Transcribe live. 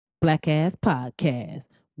Black Ass Podcast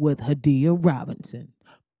with Hadia Robinson.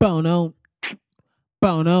 Bono,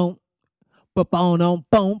 bono, bono,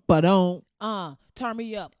 boom, ba-dum. Turn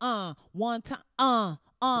me up. One time.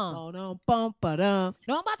 Bono, bum, ba-dum.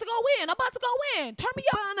 No, I'm about to go in. Turn me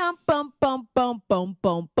up. Bum, bum, bum, bum,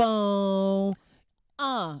 bum, bum,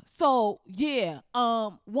 bum. So yeah.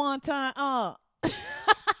 One time.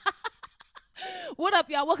 What up,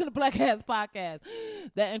 y'all? Welcome to Black Ass Podcast.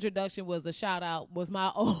 That introduction was a shout out, was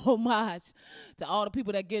my homage to all the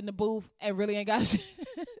people that get in the booth and really ain't got shit.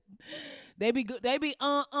 They be good. They be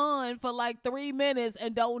on for like 3 minutes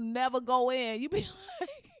and don't never go in. You be like,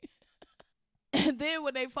 and then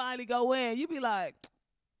when they finally go in, you be like,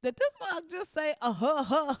 did this mug just say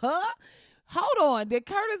Hold on, did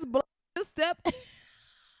Curtis Blow just step?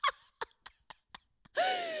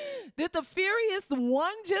 Did the Furious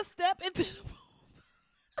One just step into the booth?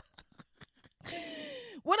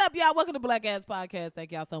 What up, y'all? Welcome to Black Ass Podcast.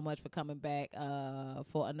 Thank y'all so much for coming back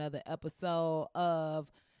for another episode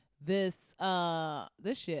of this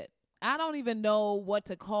shit. I don't even know what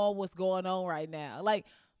to call what's going on right now. Like,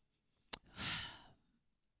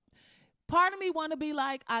 part of me want to be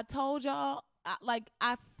like, I told y'all.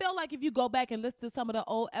 I feel like if you go back and listen to some of the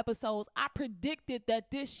old episodes, I predicted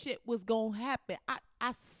that this shit was gonna happen.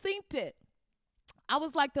 I seen it. I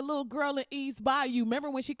was like the little girl in Eve's Bayou. Remember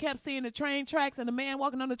when she kept seeing the train tracks and the man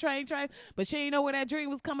walking on the train tracks, but she didn't know where that dream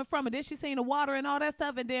was coming from, and then she seen the water and all that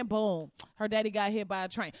stuff, and then boom, her daddy got hit by a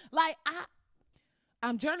train. Like,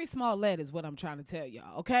 I'm Journey Smollett is what I'm trying to tell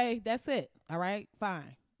y'all. Okay, that's it. All right,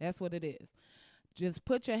 fine, that's what it is. Just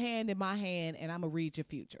put your hand in my hand, and I'm gonna read your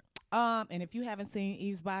future. And if you haven't seen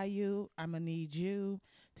Eve's Bayou, I'm gonna need you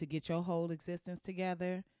to get your whole existence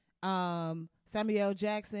together. Samuel L.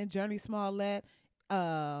 Jackson, Journey Smollett,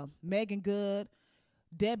 Megan Good,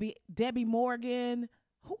 Debbie Morgan.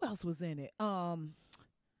 Who else was in it?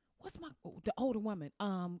 What's the older woman?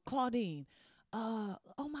 Claudine. Oh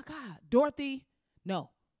my God, Dorothy.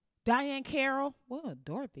 No, Diane Carroll. What?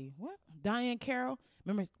 Dorothy? What? Diane Carroll.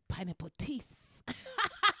 Remember Pineapple Teeth?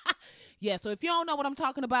 Yeah. So if you don't know what I'm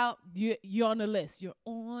talking about, you're on the list. You're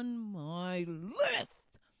on my list.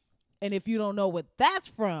 And if you don't know what that's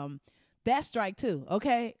from, that's strike two,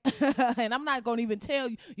 okay? And I'm not going to even tell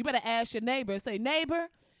you. You better ask your neighbor and say, neighbor,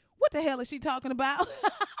 what the hell is she talking about?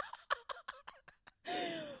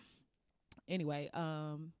 Anyway,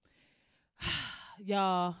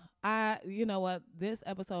 y'all, you know what? This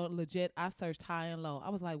episode, legit, I searched high and low.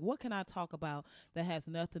 I was like, what can I talk about that has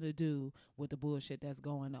nothing to do with the bullshit that's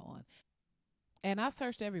going on? And I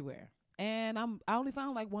searched everywhere. And I only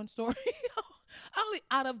found like one story.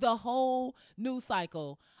 Out of the whole news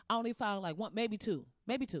cycle, I only found like one, maybe two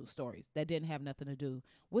stories that didn't have nothing to do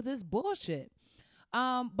with this bullshit.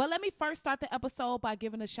 But let me first start the episode by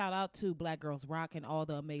giving a shout out to Black Girls Rock and all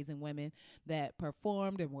the amazing women that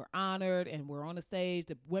performed and were honored and were on the stage,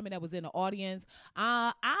 the women that was in the audience.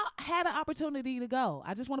 I had an opportunity to go.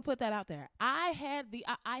 I just want to put that out there. I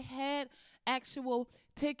had actual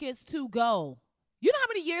tickets to go. You know how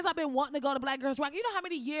many years I've been wanting to go to Black Girls Rock? You know how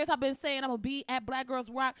many years I've been saying I'm going to be at Black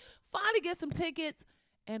Girls Rock? Finally get some tickets,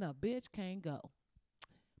 and a bitch can't go.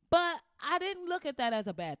 But I didn't look at that as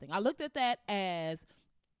a bad thing. I looked at that as,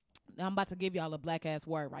 I'm about to give y'all a black ass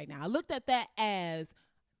word right now. I looked at that as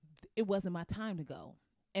it wasn't my time to go.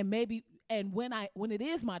 And when it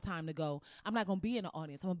is my time to go, I'm not gonna be in the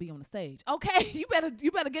audience. I'm gonna be on the stage. Okay, you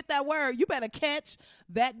better get that word. You better catch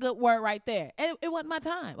that good word right there. It wasn't my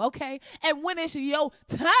time. Okay, and when it's your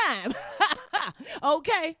time,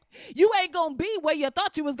 okay, you ain't gonna be where you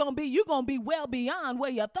thought you was gonna be. You gonna be well beyond where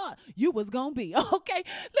you thought you was gonna be. Okay,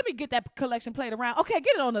 let me get that collection played around. Okay,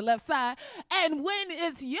 get it on the left side. And when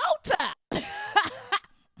it's your time.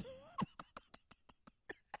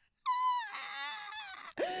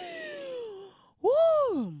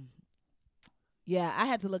 Woo. Yeah, I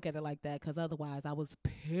had to look at it like that because otherwise I was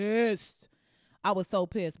pissed. I was so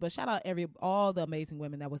pissed. But shout out all the amazing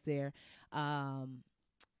women that was there.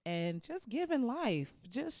 And just giving life,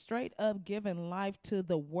 just straight up giving life to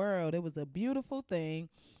the world. It was a beautiful thing.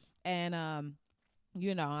 And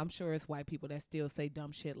you know, I'm sure it's white people that still say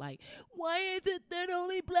dumb shit like, why is it that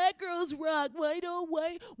only black girls rock? Why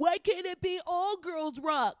can't it be all girls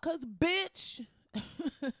rock? 'Cause bitch.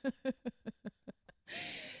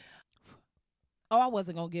 Oh, I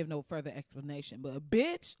wasn't going to give no further explanation, but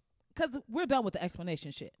bitch, because we're done with the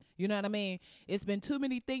explanation shit. You know what I mean? It's been too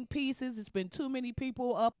many think pieces. It's been too many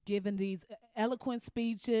people up giving these eloquent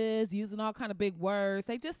speeches, using all kind of big words.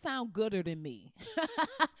 They just sound gooder than me.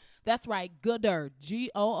 That's right, gooder,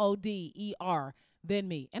 Gooder than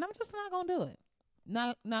me. And I'm just not going to do it.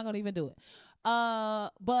 Not going to even do it.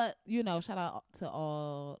 But shout out to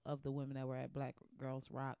all of the women that were at Black Girls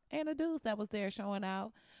Rock and the dudes that was there showing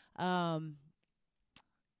out.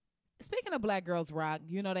 Speaking of Black Girls Rock,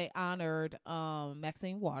 they honored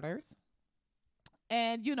Maxine Waters.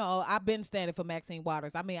 And, I've been standing for Maxine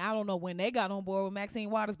Waters. I mean, I don't know when they got on board with Maxine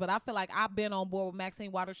Waters, but I feel like I've been on board with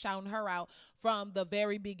Maxine Waters, shouting her out from the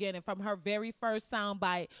very beginning, from her very first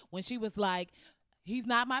soundbite when she was like, he's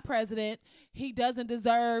not my president. He doesn't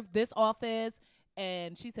deserve this office.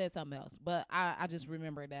 And she said something else. But I just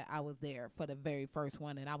remember that I was there for the very first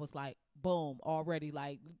one. And I was like, boom, already.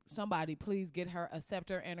 Like, somebody please get her a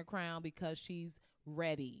scepter and a crown because she's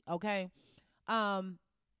ready. Okay?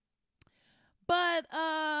 But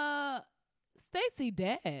Stacey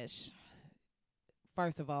Dash,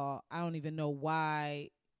 first of all, I don't even know why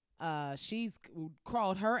she's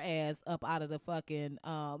crawled her ass up out of the fucking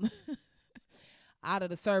out of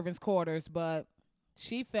the servants' quarters, but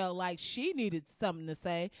she felt like she needed something to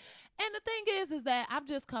say. And the thing is that I've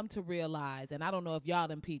just come to realize, and I don't know if y'all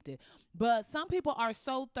done peeped it, but some people are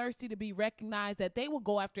so thirsty to be recognized that they will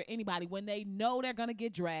go after anybody when they know they're going to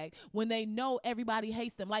get dragged, when they know everybody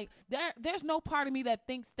hates them. Like, there's no part of me that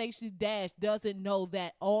thinks Stacey Dash doesn't know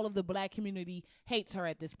that all of the Black community hates her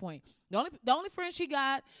at this point. The only friend she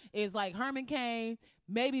got is like Herman Cain,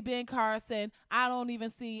 maybe Ben Carson. I don't even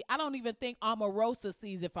think Omarosa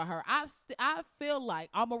sees it for her. I feel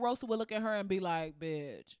like Omarosa would look at her and be like,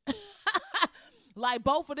 bitch. Like,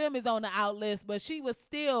 both of them is on the out list, but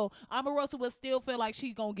Omarosa would still feel like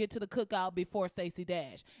she's going to get to the cookout before Stacey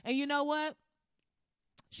Dash. And you know what?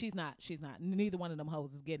 She's not. Neither one of them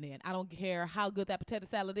hoes is getting in. I don't care how good that potato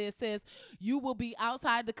salad is, sis. You will be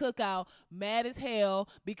outside the cookout mad as hell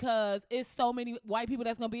because it's so many white people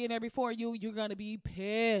that's going to be in there before you. You're going to be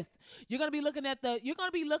pissed. You're going to be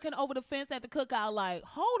looking over the fence at the cookout like,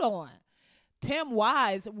 hold on. Tim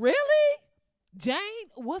Wise, really? Jane,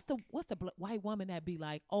 what's the white woman that be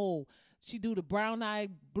like, oh, she do the brown eye,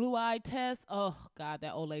 blue eye test? Oh, God,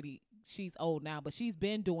 that old lady, she's old now, but she's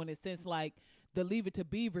been doing it since like the Leave It to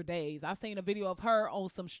Beaver days. I seen a video of her on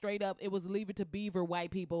some straight up, it was Leave It to Beaver white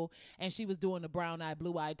people, and she was doing the brown eye,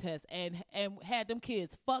 blue eye test and had them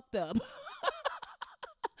kids fucked up.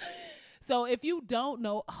 So if you don't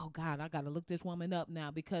know, oh God, I got to look this woman up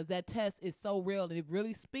now because that test is so real and it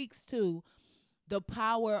really speaks to the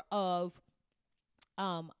power of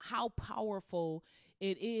how powerful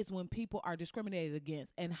it is when people are discriminated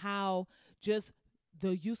against and how just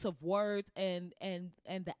the use of words and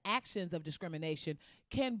the actions of discrimination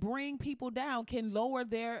can bring people down, can lower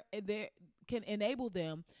can enable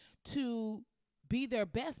them to be their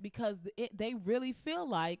best because they really feel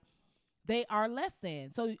like they are less than.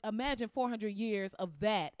 So imagine 400 years of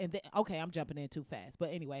that. And okay, I'm jumping in too fast. But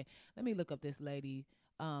anyway, let me look up this lady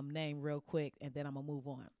name real quick and then I'm going to move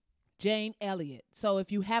on. Jane Elliott. So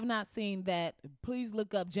if you have not seen that, please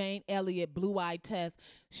look up Jane Elliott Blue Eye Test.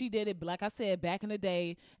 She did it, like I said, back in the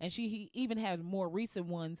day, and he even has more recent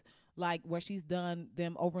ones, like where she's done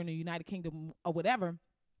them over in the United Kingdom or whatever.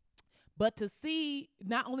 But to see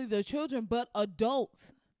not only the children but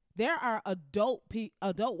adults, there are adult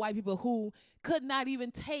white people who could not even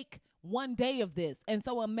take one day of this. And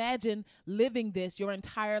so imagine living this your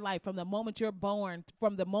entire life from the moment you're born,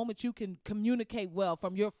 from the moment you can communicate well,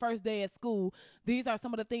 from your first day at school. These are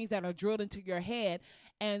some of the things that are drilled into your head.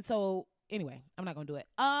 And so anyway, I'm not going to do it.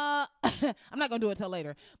 I'm not going to do it till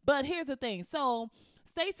later. But here's the thing. So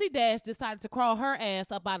Stacey Dash decided to crawl her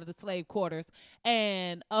ass up out of the slave quarters,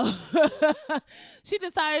 and she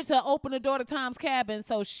decided to open the door to Tom's cabin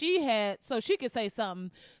so she could say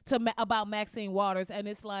something about Maxine Waters. And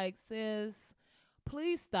it's like, sis,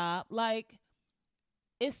 please stop. Like,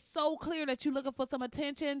 it's so clear that you're looking for some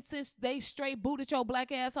attention since they straight booted your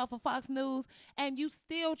black ass off of Fox News, and you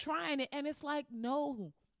still trying it. And it's like,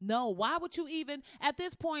 no. Why would you even, at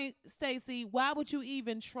this point, Stacey, why would you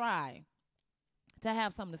even try to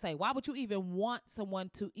have something to say? Why would you even want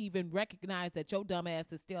someone to even recognize that your dumb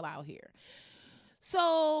ass is still out here?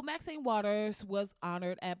 So Maxine Waters was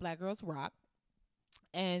honored at Black Girls Rock,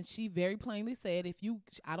 and she very plainly said,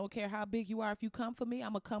 I don't care how big you are, if you come for me,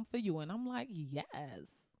 I'm gonna come for you. And I'm like,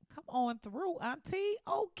 yes, come on through, auntie.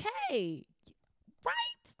 Okay,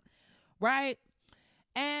 right.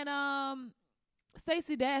 And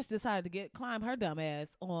Stacey Dash decided to climb her dumb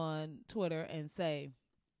ass on Twitter and say,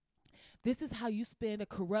 this is how you spend a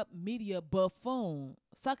corrupt media buffoon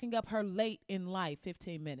sucking up her late in life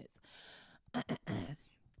 15 minutes.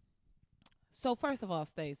 So first of all,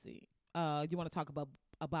 Stacey, you want to talk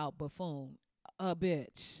about buffoon?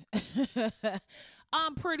 Bitch.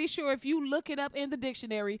 I'm pretty sure if you look it up in the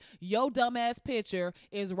dictionary, your dumbass picture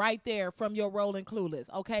is right there from your Rolling Clueless.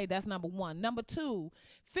 Okay, that's number one. Number two,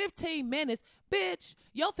 15 minutes. Bitch,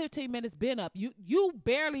 your 15 minutes been up. You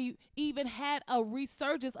barely even had a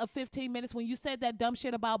resurgence of 15 minutes when you said that dumb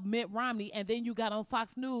shit about Mitt Romney, and then you got on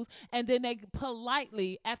Fox News, and then they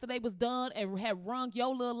politely, after they was done and had wrung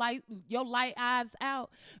your light eyes out,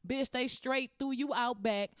 bitch, they straight threw you out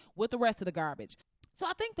back with the rest of the garbage. So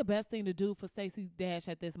I think the best thing to do for Stacey Dash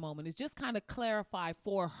at this moment is just kind of clarify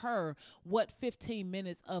for her what 15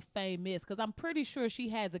 minutes of fame is, because I'm pretty sure she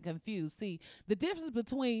has it confused. See, the difference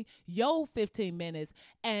between your 15 minutes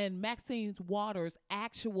and Maxine Waters'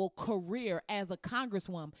 actual career as a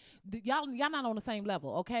congresswoman, y'all not on the same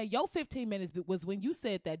level, okay? Your 15 minutes was when you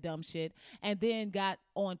said that dumb shit and then got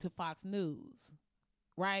on to Fox News.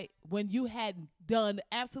 Right? When you had done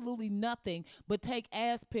absolutely nothing but take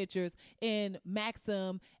ass pictures in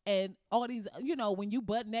Maxim and all these, when you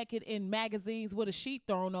butt naked in magazines with a sheet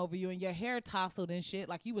thrown over you and your hair tousled and shit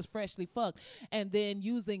like you was freshly fucked, and then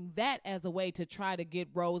using that as a way to try to get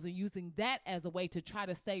roles and using that as a way to try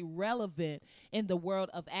to stay relevant in the world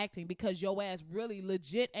of acting, because your ass really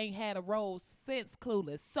legit ain't had a role since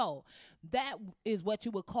Clueless. So that is what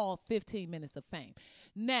you would call 15 minutes of fame.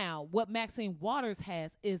 Now, what Maxine Waters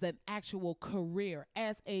has is an actual career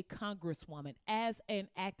as a congresswoman, as an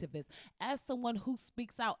activist, as someone who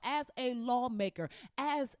speaks out, as a lawmaker,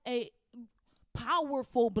 as a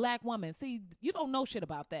powerful black woman. See, you don't know shit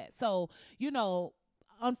about that. So,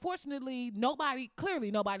 unfortunately, nobody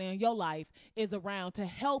in your life is around to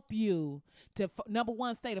help you to, number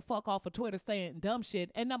one, stay the fuck off of Twitter saying dumb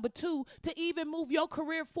shit, and number two, to even move your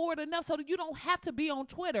career forward enough so that you don't have to be on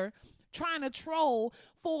Twitter trying to troll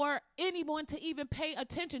for anyone to even pay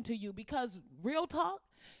attention to you. Because real talk,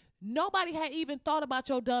 nobody had even thought about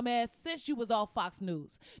your dumb ass since you was off Fox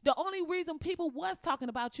News. The only reason people was talking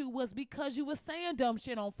about you was because you was saying dumb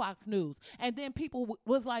shit on Fox News, and then people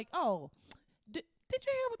was like, oh, did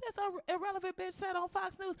you hear what this irrelevant bitch said on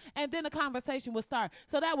Fox News? And then the conversation would start.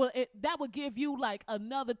 So that would give you like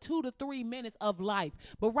another 2 to 3 minutes of life.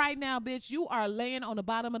 But right now, bitch, you are laying on the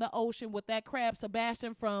bottom of the ocean with that crab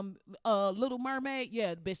Sebastian from Little Mermaid.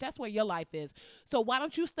 Yeah, bitch, that's where your life is. So why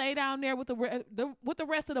don't you stay down there with the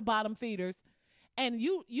rest of the bottom feeders? And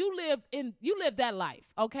you live that life,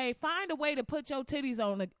 okay? Find a way to put your titties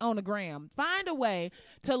on the gram. Find a way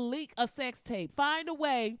to leak a sex tape. Find a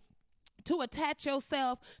way to attach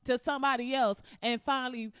yourself to somebody else and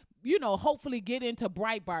finally, hopefully get into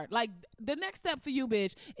Breitbart. Like, the next step for you,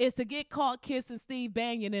 bitch, is to get caught kissing Steve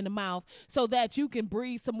Bannon in the mouth so that you can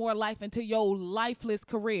breathe some more life into your lifeless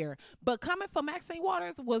career. But coming from Maxine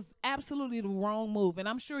Waters was absolutely the wrong move. And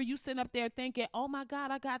I'm sure you sitting up there thinking, oh my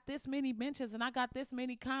God, I got this many mentions and I got this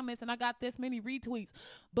many comments and I got this many retweets.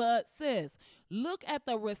 But sis, look at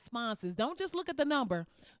the responses. Don't just look at the number.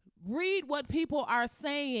 Read what people are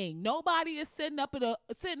saying. Nobody is sitting up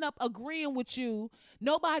agreeing with you.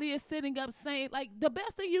 Nobody is sitting up saying, like, the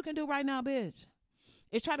best thing you can do right now, bitch,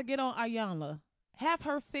 is try to get on Ayanla. Have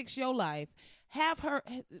her fix your life. Have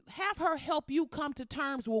her help you come to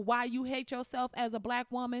terms with why you hate yourself as a black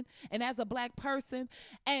woman and as a black person,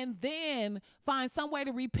 and then find some way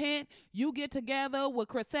to repent. You get together with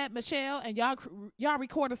Chrisette Michele and y'all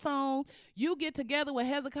record a song. You get together with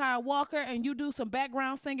Hezekiah Walker and you do some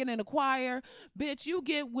background singing in the choir. Bitch, you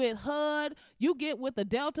get with HUD. You get with the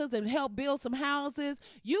Deltas and help build some houses.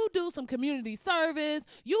 You do some community service.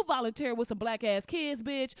 You volunteer with some black ass kids,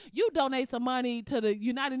 bitch. You donate some money to the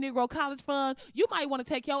United Negro College Fund. You might want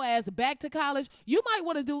to take your ass back to college. You might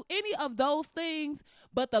want to do any of those things.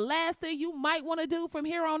 But the last thing you might want to do from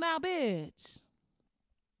here on out, bitch.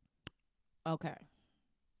 Okay.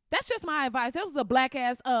 That's just my advice. That was a black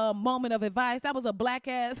ass moment of advice. That was a black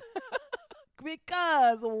ass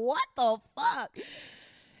because what the fuck?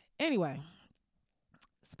 Anyway,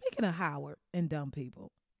 speaking of Howard and dumb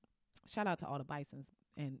people, shout out to all the Bisons,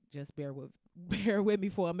 and just bear with me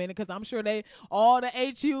for a minute, because I'm sure all the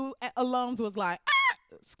HU alums was like,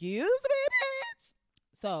 excuse me, bitch.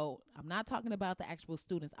 So I'm not talking about the actual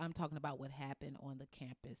students. I'm talking about what happened on the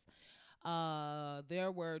campus.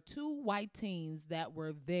 There were 2 white teens that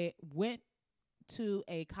went to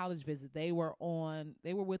a college visit. They were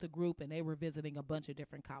with a group and they were visiting a bunch of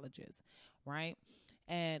different colleges, right?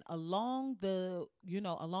 And along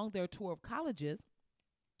their tour of colleges,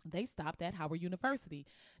 they stopped at Howard University.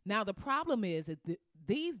 Now the problem is that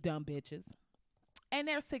these dumb bitches, and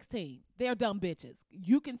they're 16, they're dumb bitches.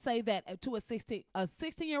 You can say that to a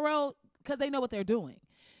 16-year-old because they know what they're doing.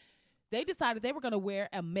 They decided they were going to wear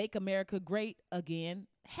a Make America Great Again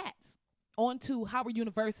hats. onto Howard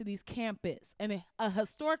University's campus, and a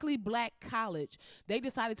historically black college. They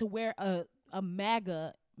decided to wear a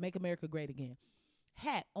MAGA, Make America Great Again,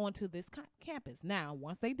 hat onto this campus. Now,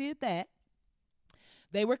 once they did that,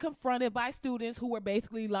 they were confronted by students who were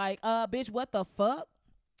basically like, bitch, what the fuck?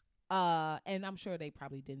 And I'm sure they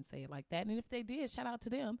probably didn't say it like that. And if they did, shout out to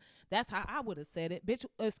them. That's how I would have said it. Bitch,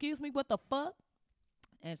 excuse me, what the fuck?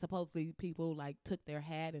 And supposedly people like took their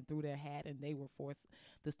hat and threw their hat, and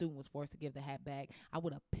the student was forced to give the hat back. I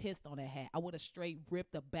would have pissed on that hat. I would have straight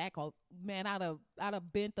ripped the back off. Man, I'd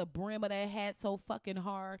have bent the brim of that hat so fucking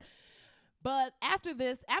hard. But after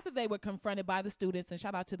they were confronted by the students, and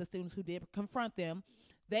shout out to the students who did confront them,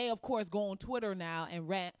 they of course go on Twitter now and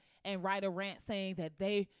write a rant saying that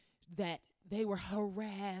they were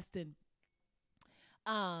harassed, and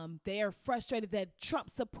they are frustrated that Trump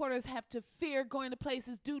supporters have to fear going to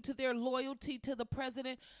places due to their loyalty to the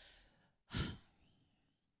president.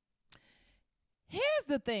 Here's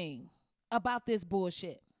the thing about this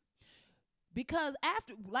bullshit. Because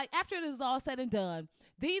after it is all said and done,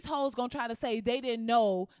 these hoes gonna try to say they didn't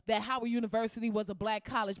know that Howard University was a black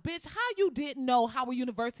college. Bitch, how you didn't know Howard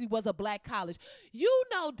University was a black college? You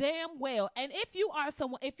know damn well. And if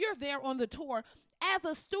you're there on the tour, as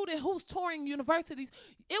a student who's touring universities,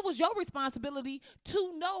 it was your responsibility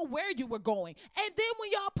to know where you were going. And then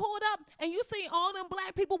when y'all pulled up and you see all them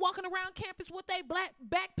black people walking around campus with their black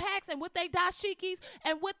backpacks and with their dashikis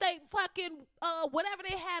and with their fucking whatever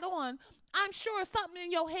they had on, I'm sure something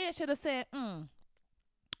in your head should have said,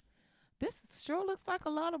 this sure looks like a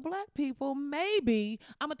lot of black people. Maybe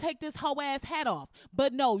I'm going to take this hoe ass hat off.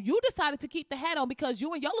 But no, you decided to keep the hat on because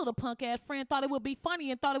you and your little punk ass friend thought it would be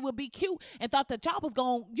funny and thought it would be cute and thought that y'all was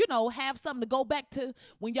going to, have something to go back to.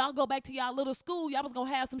 When y'all go back to y'all little school, y'all was going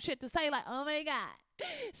to have some shit to say like, oh my God.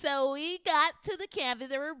 So we got to the campus.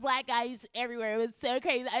 There were black guys everywhere. It was so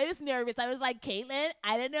crazy. I was nervous. I was like, Caitlin,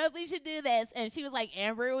 I don't know if we should do this. And she was like,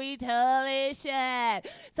 Amber, we totally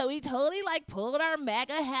should. So we totally pulled our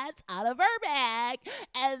MAGA hats out of our bag.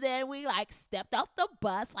 And then we stepped off the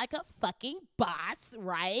bus like a fucking boss,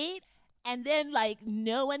 right? And then,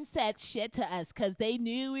 no one said shit to us because they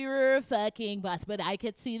knew we were a fucking boss. But I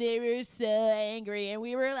could see they were so angry. And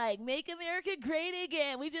we were like, make America great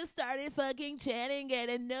again. We just started fucking chanting it.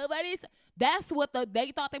 And nobody's... That's what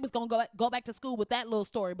they thought they was going to go back to school with that little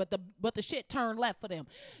story. But the shit turned left for them.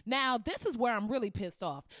 Now, this is where I'm really pissed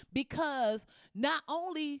off. Because not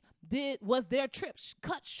only was their trip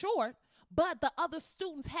cut short, but the other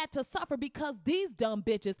students had to suffer because these dumb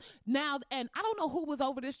bitches now, and I don't know who was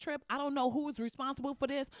over this trip. I don't know who was responsible for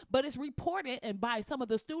this, but it's reported, and by some of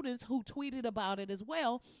the students who tweeted about it as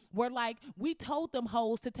well, were like, we told them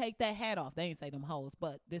hoes to take that hat off. They ain't say them hoes,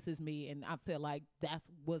 but this is me, and I feel like that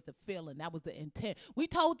was the feeling. That was the intent. We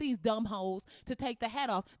told these dumb hoes to take the hat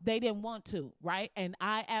off. They didn't want to, right? And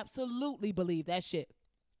I absolutely believe that shit.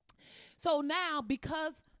 So now,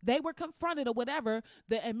 because they were confronted or whatever,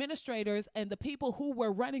 the administrators and the people who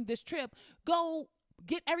were running this trip go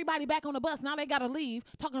get everybody back on the bus. Now they got to leave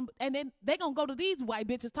and then they going to go to these white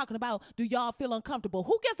bitches talking about, do y'all feel uncomfortable?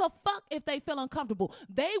 Who gives a fuck if they feel uncomfortable?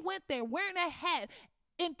 They went there wearing a hat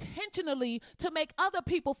intentionally to make other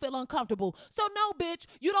people feel uncomfortable. So no, bitch,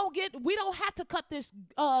 we don't have to cut this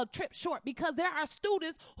trip short because there are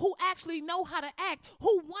students who actually know how to act,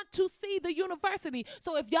 who want to see the university.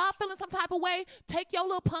 So if y'all feeling some type of way, take your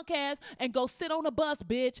little punk ass and go sit on the bus,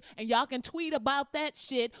 bitch, and y'all can tweet about that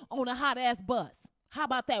shit on a hot ass bus. How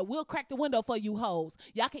about that? We'll crack the window for you hoes.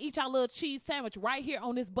 Y'all can eat y'all little cheese sandwich right here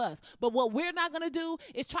on this bus. But what we're not going to do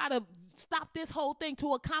is try to stop this whole thing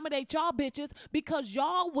to accommodate y'all bitches because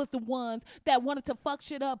y'all was the ones that wanted to fuck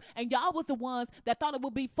shit up and y'all was the ones that thought it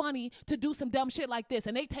would be funny to do some dumb shit like this.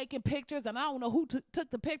 And they taking pictures, and I don't know who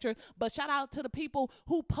took the picture, but shout out to the people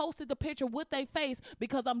who posted the picture with their face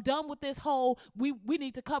because I'm done with this whole we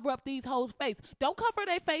need to cover up these hoes' face. Don't cover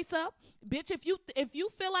their face up. Bitch, if you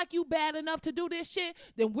feel like you bad enough to do this shit,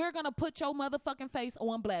 then we're going to put your motherfucking face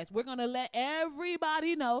on blast. We're going to let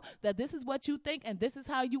everybody know that this is what you think and this is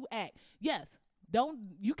how you act. Yes.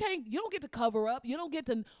 You don't get to cover up. You don't get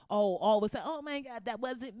to, all of a sudden, oh my God, that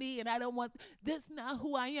wasn't me and I don't want, this not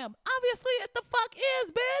who I am. Obviously it the fuck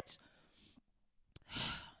is, bitch.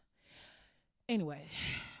 Anyway.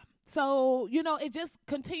 So, it just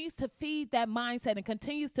continues to feed that mindset and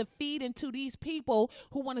continues to feed into these people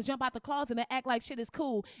who want to jump out the closet and act like shit is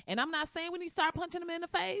cool. And I'm not saying we need to start punching them in the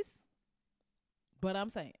face, but I'm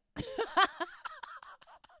saying.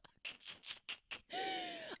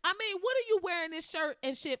 I mean, what are you wearing this shirt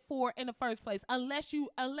and shit for in the first place? Unless you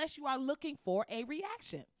are looking for a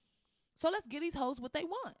reaction. So let's give these hoes what they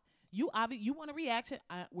want. You want a reaction,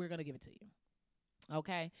 we're going to give it to you.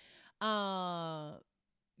 Okay?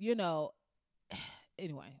 You know,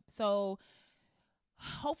 anyway, so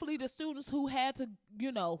hopefully the students who had to,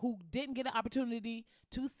 who didn't get an opportunity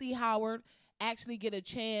to see Howard actually get a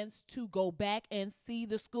chance to go back and see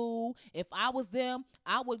the school. If I was them,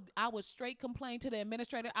 I would straight complain to the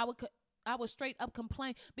administrator. I would straight up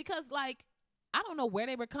complain because, like, I don't know where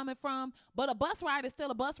they were coming from, but a bus ride is still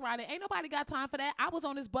a bus ride, and ain't nobody got time for that. I was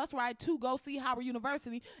on this bus ride to go see Howard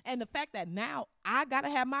University, and the fact that now I gotta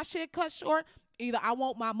have my shit cut short, either I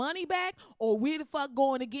want my money back or we the fuck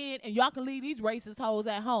going again, and y'all can leave these racist hoes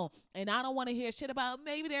at home. And I don't want to hear shit about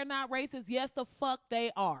maybe they're not racist. Yes, the fuck they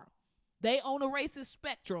are. They on a racist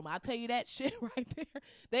spectrum. I'll tell you that shit right there.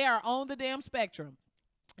 They are on the damn spectrum.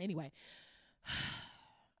 Anyway.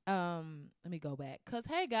 Let me go back. Cause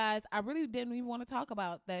hey guys, I really didn't even want to talk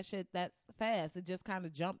about that shit that fast. It just kind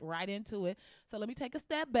of jumped right into it. So let me take a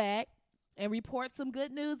step back and report some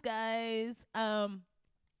good news, guys.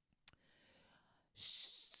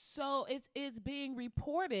 So it's being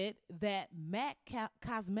reported that MAC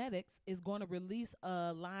Cosmetics is going to release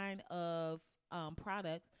a line of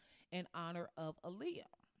products in honor of Aaliyah,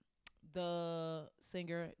 the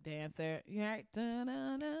singer, dancer. Right?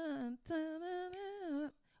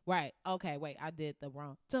 Right. Okay, wait, I did the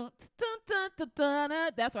wrong. That's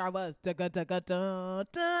where I was.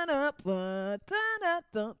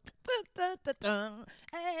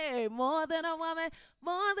 Hey, more than a woman,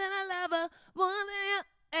 more than a lover, more than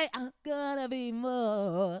hey, I'm gonna be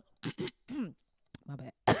more. My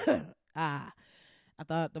bad. I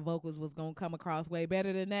thought the vocals was gonna come across way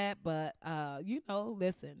better than that, but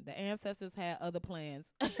listen, the ancestors had other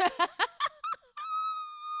plans.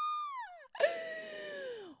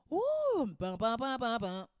 Ooh, bum bum bum bum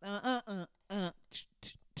bum.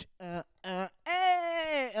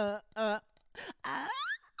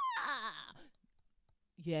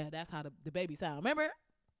 Yeah, that's how the baby sound. Remember?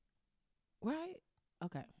 Right?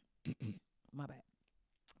 Okay. My bad.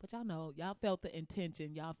 But y'all felt the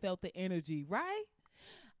intention. Y'all felt the energy, right?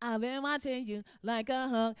 I've been watching you like a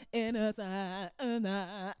hawk in the side,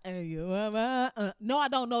 and you are No, I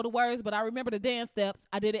don't know the words, but I remember the dance steps.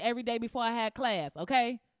 I did it every day before I had class,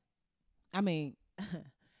 okay? I mean,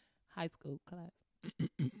 high school class.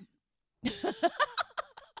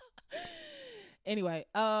 Anyway,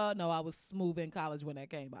 no, I was smooth in college when that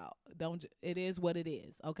came out. It is what it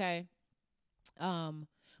is, okay?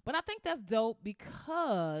 But I think that's dope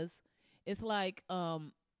because it's like,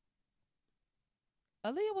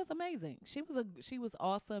 Aaliyah was amazing. She was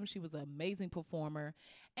awesome. She was an amazing performer.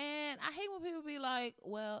 And I hate when people be like,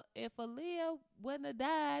 well, if Aaliyah wouldn't have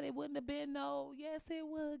died, it wouldn't have been no, yes, it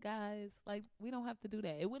would, guys. Like, we don't have to do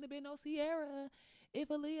that. It wouldn't have been no Sierra if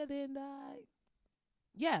Aaliyah didn't die.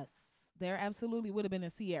 Yes, there absolutely would have been a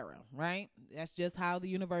Sierra, right? That's just how the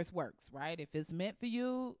universe works, right? If it's meant for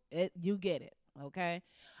you, you get it, okay?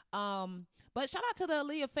 But shout out to the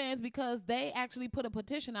Aaliyah fans because they actually put a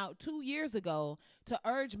petition out 2 years ago to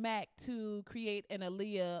urge MAC to create an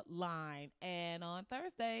Aaliyah line. And on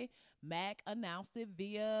Thursday, MAC announced it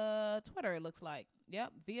via Twitter, it looks like.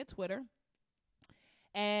 Yep, via Twitter.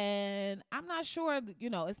 And I'm not sure,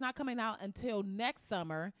 it's not coming out until next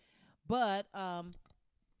summer. But I'm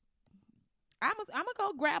going to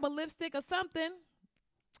go grab a lipstick or something.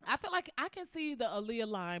 I feel like I can see the Aaliyah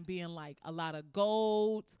line being like a lot of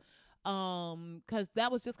golds. Cause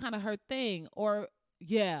that was just kind of her thing. Or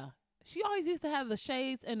yeah, she always used to have the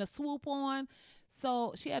shades and the swoop on,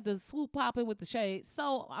 so she had the swoop popping with the shades.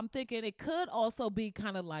 So I'm thinking it could also be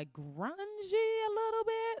kind of like grungy a little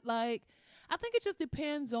bit. Like, I think it just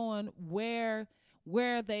depends on where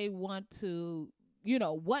they want to,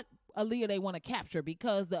 what Aaliyah they want to capture,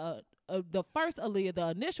 because the first Aaliyah, the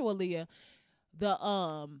initial Aaliyah, the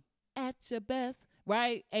at your best,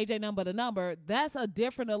 right? AJ number the number. That's a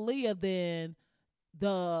different Aaliyah than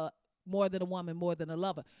the more than a woman, more than a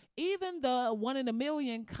lover. Even the 1 in a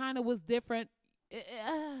million kind of was different,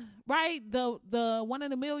 right? The 1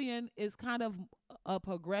 in a million is kind of a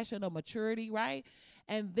progression of maturity, right?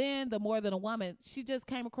 And then the more than a woman, she just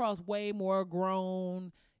came across way more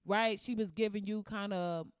grown, right? She was giving you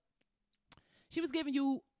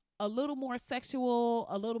a little more sexual,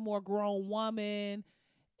 a little more grown woman.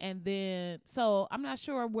 And then, so I'm not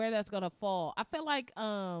sure where that's going to fall. I feel like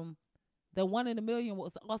the 1 in a million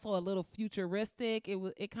was also a little futuristic.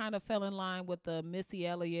 It kind of fell in line with the Missy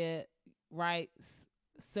Elliott, right?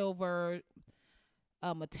 Silver,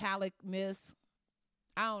 metallic miss.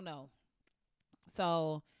 I don't know.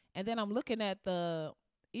 So, and then I'm looking at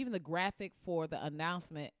even the graphic for the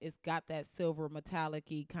announcement. It's got that silver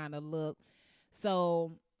metallic-y kind of look.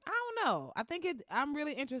 So, I don't know. I'm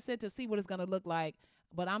really interested to see what it's going to look like.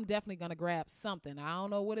 but I'm definitely going to grab something. I don't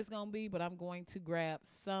know what it's going to be, but I'm going to grab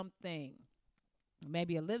something.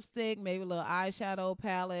 Maybe a lipstick, maybe a little eyeshadow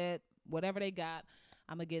palette, whatever they got.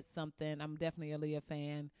 I'm going to get something. I'm definitely a Aaliyah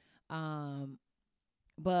fan.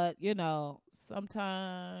 But, you know,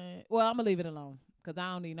 sometimes, well, I'm going to leave it alone because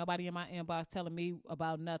I don't need nobody in my inbox telling me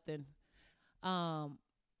about nothing.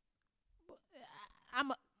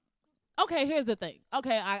 Okay, here's the thing.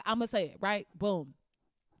 Okay, I'm going to say it, right? Boom.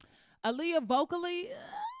 Aaliyah vocally,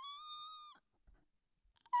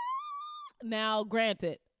 now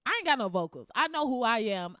granted, I ain't got no vocals. I know who I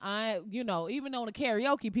am. Even on the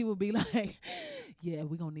karaoke, people be like, yeah,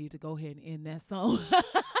 we're going to need to go ahead and end that song.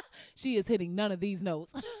 She is hitting none of these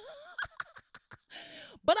notes.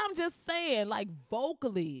 But I'm just saying, like,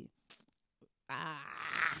 vocally,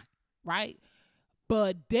 right?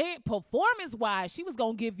 But performance-wise, she was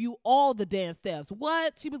going to give you all the dance steps.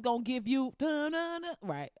 What? She was going to give you, dun-dun-dun.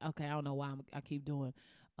 Right. Okay, I don't know why I keep doing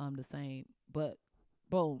the same. But,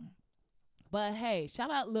 boom. But, hey, shout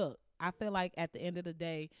out. Look, I feel like at the end of the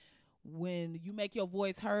day, when you make your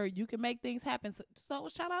voice heard, you can make things happen. So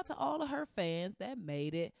shout out to all of her fans that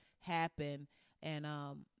made it happen. And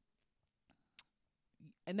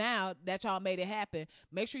now that y'all made it happen,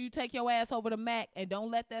 make sure you take your ass over to MAC and don't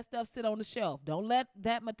let that stuff sit on the shelf. Don't let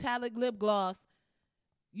that metallic lip gloss,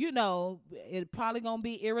 it probably going to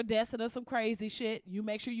be iridescent or some crazy shit. You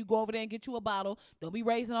make sure you go over there and get you a bottle. Don't be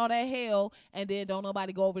raising all that hell and then don't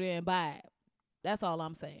nobody go over there and buy it. That's all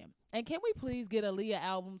I'm saying. And can we please get Aaliyah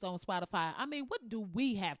albums on Spotify? I mean, what do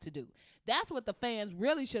we have to do? That's what the fans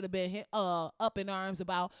really should have been up in arms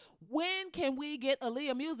about. When can we get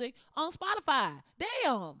Aaliyah music on Spotify?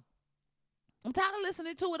 Damn. I'm tired of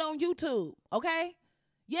listening to it on YouTube, okay?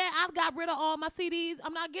 Yeah, I've got rid of all my CDs.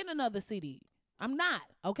 I'm not getting another CD. I'm not,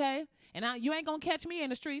 okay? And you ain't going to catch me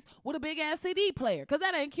in the streets with a big-ass CD player because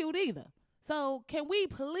that ain't cute either. So can we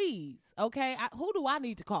please, okay? Who do I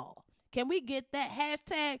need to call? Can we get that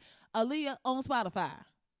hashtag Aaliyah on Spotify?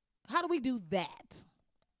 How do we do that?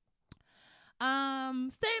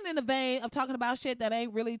 Staying in the vein of talking about shit that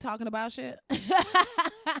ain't really talking about shit.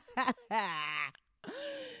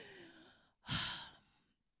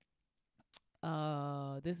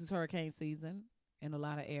 This is hurricane season in a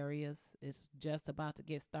lot of areas. It's just about to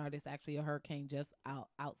get started. It's actually a hurricane just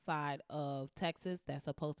outside of Texas that's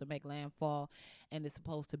supposed to make landfall, and it's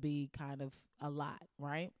supposed to be kind of a lot,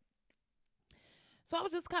 right? So I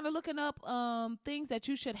was just kind of looking up things that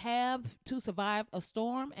you should have to survive a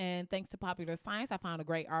storm. And thanks to Popular Science, I found a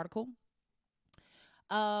great article.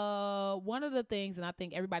 One of the things, and I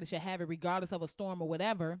think everybody should have it regardless of a storm or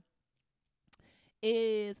whatever,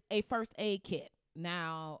 is a first aid kit.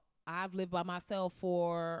 Now, I've lived by myself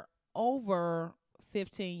for over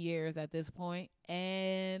 15 years at this point.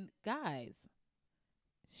 And guys,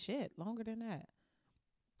 shit, longer than that.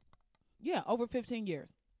 Yeah, over 15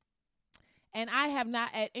 years. And I have not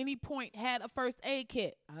at any point had a first aid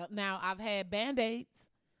kit. Now, I've had Band-Aids.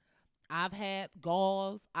 I've had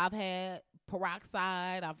gauze. I've had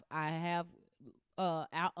peroxide. I have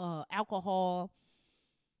alcohol.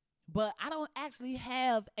 But I don't actually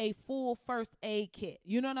have a full first aid kit.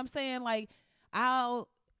 You know what I'm saying? Like, I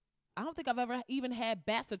don't think I've ever even had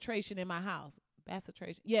bacitration in my house.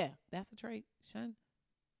 Bacitration. Yeah, bacitration.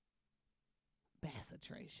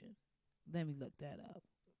 Bacitration. Let me look that up.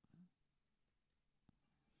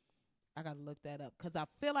 I got to look that up because I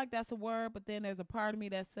feel like that's a word, but then there's a part of me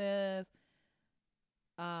that says,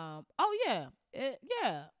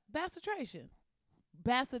 bacitration.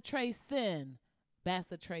 Bacitracin.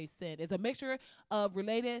 It's a mixture of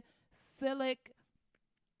related salicylic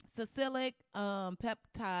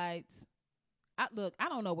peptides. I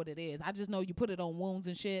don't know what it is. I just know you put it on wounds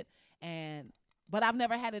and shit, but I've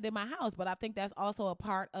never had it in my house, but I think that's also a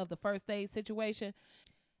part of the first aid situation.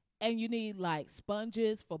 And you need like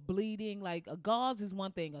sponges for bleeding. Like a gauze is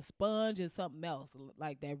one thing. A sponge is something else.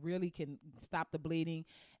 Like that really can stop the bleeding.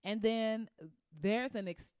 And then there's an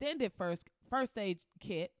extended first aid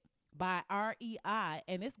kit by REI.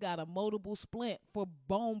 And it's got a moldable splint for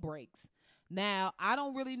bone breaks. Now, I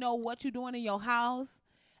don't really know what you're doing in your house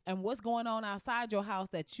and what's going on outside your house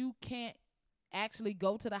that you can't actually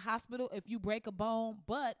go to the hospital if you break a bone.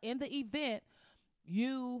 But in the event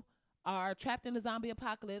you are trapped in the zombie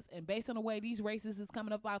apocalypse, and based on the way these races is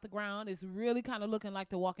coming up out the ground, it's really kind of looking like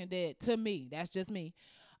The Walking Dead to me. That's just me.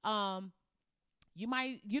 You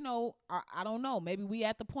might, I don't know, maybe we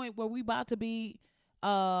at the point where we about to be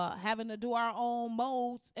having to do our own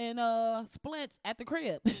molds and splints at the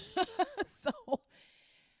crib.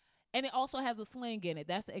 And it also has a sling in it.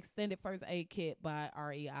 That's the extended first aid kit by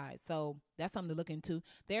REI. So that's something to look into.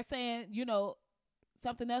 They're saying,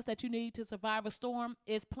 something else that you need to survive a storm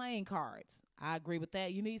is playing cards. I agree with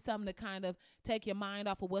that. You need something to kind of take your mind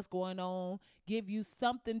off of what's going on, give you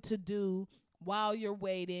something to do while you're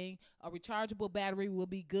waiting. A rechargeable battery will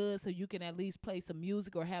be good so you can at least play some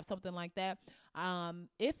music or have something like that.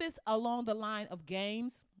 If it's along the line of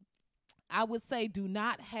games, I would say do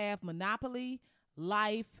not have Monopoly,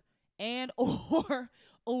 Life, and or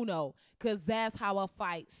Uno, because that's how a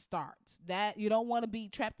fight starts. That you don't want to be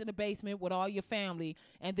trapped in the basement with all your family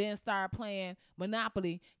and then start playing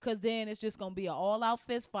Monopoly, because then it's just going to be an all-out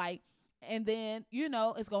fist fight. And then,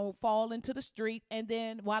 it's going to fall into the street. And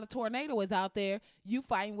then while the tornado is out there, you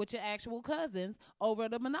fighting with your actual cousins over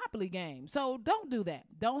the Monopoly game. So don't do that.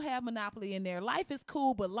 Don't have Monopoly in there. Life is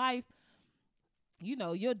cool, but Life,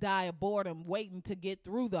 you'll die of boredom waiting to get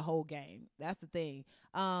through the whole game. That's the thing.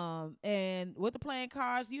 And with the playing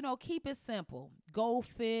cards, keep it simple. Go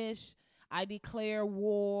fish. I declare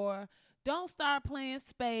war. Don't start playing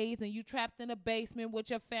spades and you trapped in a basement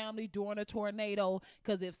with your family during a tornado.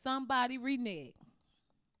 Because if somebody renege,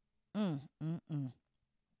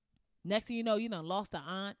 next thing you done lost an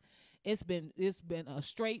aunt. It's been a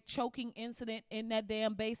straight choking incident in that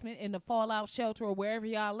damn basement in the fallout shelter or wherever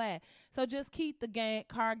y'all at. So just keep the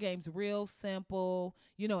card games real simple,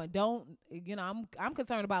 and don't, I'm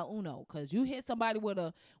concerned about Uno, because you hit somebody with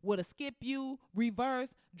a skip you,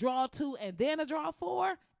 reverse, draw 2, and then a draw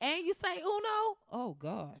 4, and you say Uno. Oh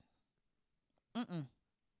God. And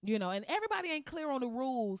everybody ain't clear on the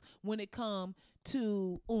rules when it come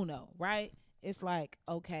to Uno, right? It's like,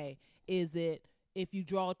 okay, is it, if you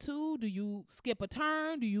draw 2, do you skip a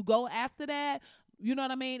turn? Do you go after that? You know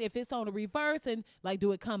what I mean? If it's on the reverse, and like,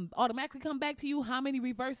 do it automatically come back to you? How many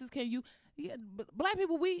reverses can you? Yeah, black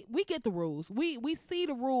people, we get the rules. We see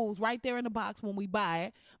the rules right there in the box when we buy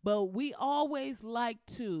it, but we always like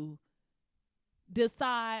to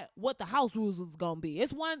decide what the house rules is gonna be.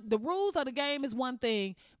 The rules of the game is one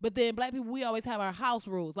thing, but then black people, we always have our house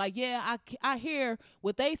rules. Like, yeah, I hear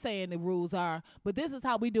what they saying the rules are, but this is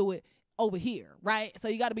how we do it over here, right? So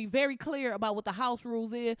you got to be very clear about what the house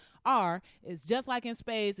rules are. It's just like in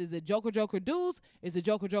spades. Is it joker joker deuce? Is it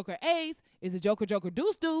joker joker ace? Is it joker joker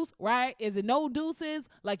deuce deuce? Right? Is it no deuces?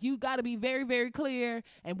 Like, you got to be very, very clear.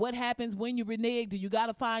 And what happens when you renege? Do you got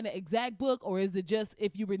to find the exact book, or is it just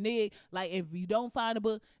if you renege? Like, if you don't find a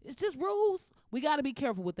book, it's just rules. We got to be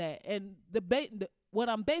careful with that. And what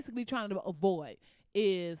I'm basically trying to avoid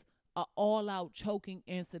is an all-out choking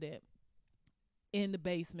incident in the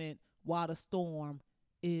basement while the storm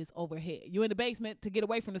is overhead. You're in the basement to get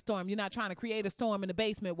away from the storm. You're not trying to create a storm in the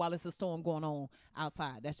basement while it's a storm going on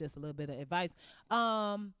outside. That's just a little bit of advice.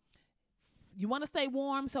 You want to stay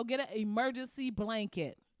warm, so get an emergency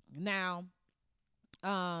blanket. Now,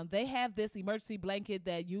 they have this emergency blanket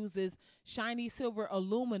that uses shiny silver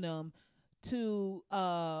aluminum to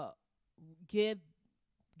give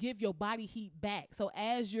your body heat back. So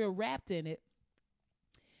as you're wrapped in it,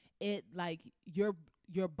 like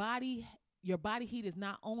your body heat is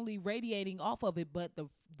not only radiating off of it, but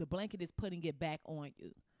the blanket is putting it back on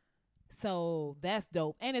you. So that's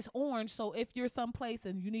dope. And it's orange, so if you're someplace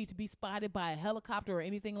and you need to be spotted by a helicopter or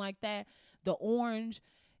anything like that, the orange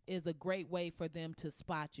is a great way for them to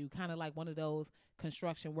spot you, kind of like one of those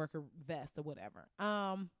construction worker vests or whatever.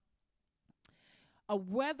 A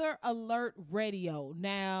weather alert radio.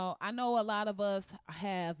 Now, I know a lot of us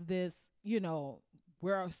have this,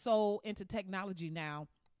 we're so into technology now.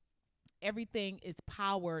 Everything is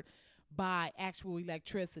powered by actual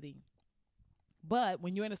electricity. But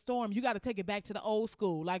when you're in a storm, you got to take it back to the old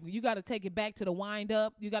school. Like, you got to take it back to the wind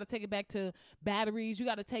up. You got to take it back to batteries. You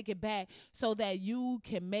got to take it back so that you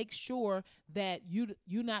can make sure that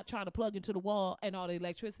you're not trying to plug into the wall and all the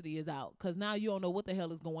electricity is out. Because now you don't know what the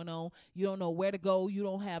hell is going on. You don't know where to go. You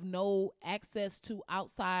don't have no access to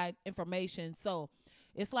outside information. So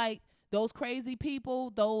it's like those crazy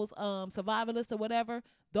people, those survivalists or whatever,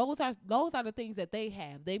 those are the things that they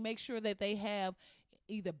have. They make sure that they have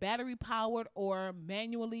either battery powered or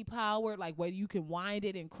manually powered, like where you can wind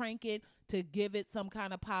it and crank it to give it some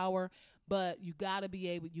kind of power. But you got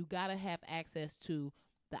to have access to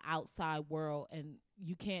the outside world, and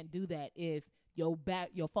you can't do that if your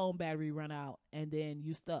phone battery run out and then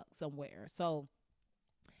you stuck somewhere. So,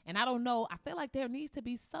 and I don't know, I feel like there needs to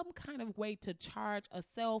be some kind of way to charge a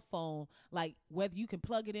cell phone, like whether you can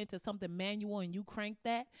plug it into something manual and you crank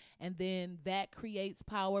that and then that creates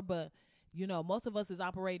power. But most of us is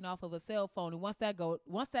operating off of a cell phone, and once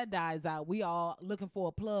that dies out, we all looking for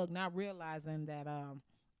a plug, not realizing that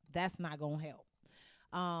that's not gonna help.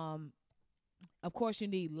 Of course, you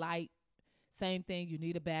need light. Same thing. You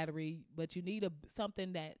need a battery, but you need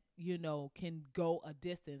something that can go a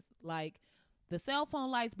distance. Like The cell phone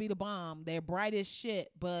lights be the bomb. They're bright as shit,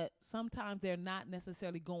 but sometimes they're not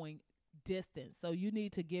necessarily going distance. So you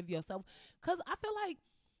need to give yourself, because I feel like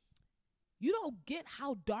you don't get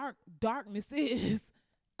how dark darkness is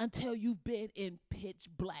until you've been in pitch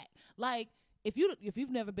black. Like, if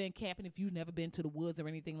you've never been camping, if you've never been to the woods or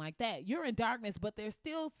anything like that, you're in darkness, but there's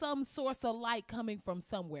still some source of light coming from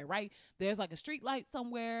somewhere, right? There's like a street light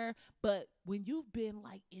somewhere, but when you've been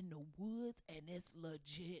like in the woods and it's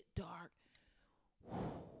legit dark,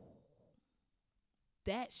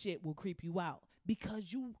 that shit will creep you out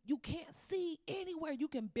because you can't see anywhere. You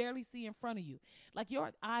can barely see in front of you. Like,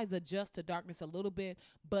 your eyes adjust to darkness a little bit,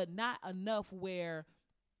 but not enough where,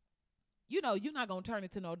 you know, you're not going to turn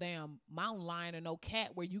into no damn mountain lion or no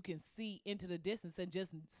cat where you can see into the distance and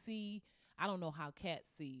just see. I don't know how cats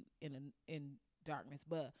see in darkness,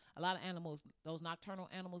 but a lot of animals, those nocturnal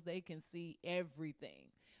animals, they can see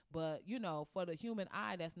everything. But, you know, for the human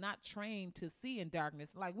eye that's not trained to see in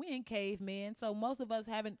darkness, like, we ain't cavemen, so most of us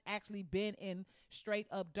haven't actually been in straight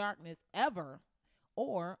up darkness ever,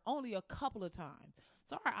 or only a couple of times.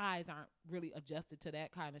 So our eyes aren't really adjusted to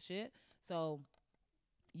that kind of shit. So,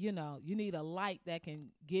 you know, you need a light that can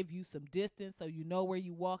give you some distance so you know where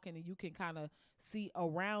you're walking and you can kind of see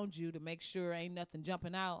around you to make sure ain't nothing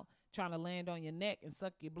jumping out trying to land on your neck and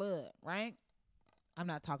suck your blood, right? I'm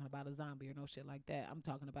not talking about a zombie or no shit like that. I'm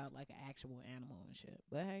talking about like an actual animal and shit.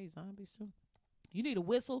 But hey, zombies too. You need a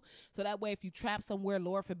whistle so that way if you trap somewhere,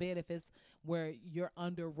 Lord forbid, if it's where you're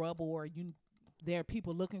under rubble or there are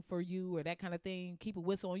people looking for you or that kind of thing, keep a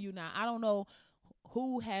whistle on you. Now, I don't know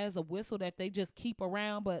who has a whistle that they just keep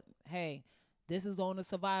around, but hey, this is on the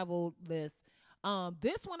survival list.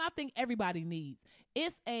 This one I think everybody needs.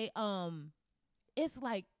 It's it's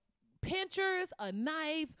like pinchers, a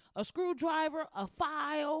knife, a screwdriver, a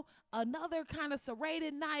file, another kind of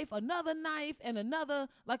serrated knife, another knife, and another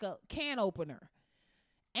like a can opener.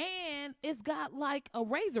 And it's got like a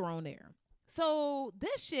razor on there. So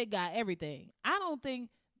this shit got everything. I don't think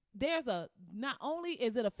not only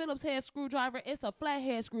is it a Phillips head screwdriver, it's a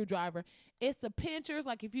flathead screwdriver. It's the pinchers,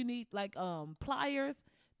 like if you need like plier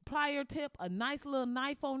tip, a nice little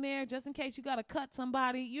knife on there just in case you got to cut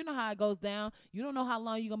somebody. You know how it goes down. You don't know how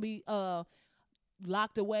long you're going to be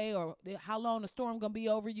locked away or how long the storm going to be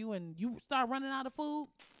over you and you start running out of food.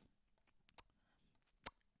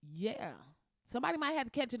 Yeah. Somebody might have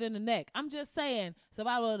to catch it in the neck. I'm just saying,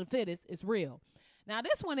 survival of the fittest is real. Now,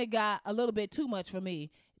 this one, it got a little bit too much for me.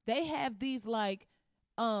 They have these like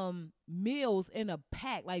meals in a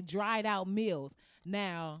pack, like dried out meals.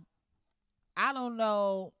 Now, I don't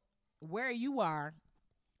know where you are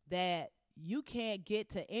that you can't get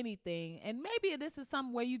to anything. And maybe this is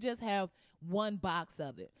something where you just have one box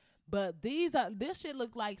of it. But this shit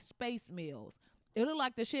look like space meals. It look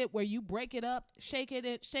like the shit where you break it up, shake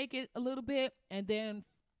it a little bit, and then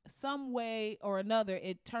some way or another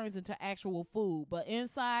it turns into actual food. But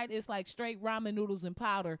inside it's like straight ramen noodles and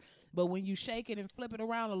powder. But when you shake it and flip it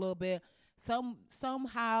around a little bit,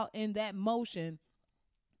 somehow in that motion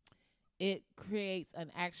it creates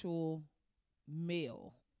an actual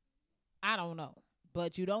meal. I don't know.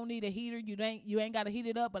 But you don't need a heater. You ain't got to heat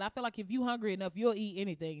it up. But I feel like if you hungry enough, you'll eat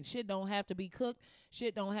anything. Shit don't have to be cooked.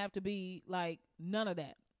 Shit don't have to be like none of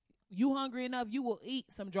that. You hungry enough, you will eat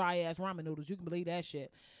some dry ass ramen noodles. You can believe that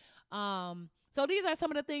shit. So these are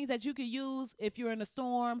some of the things that you can use if you're in a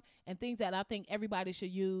storm and things that I think everybody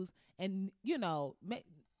should use. And, you know,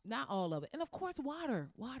 not all of it. And, of course,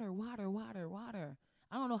 water. I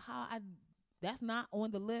don't know how that's not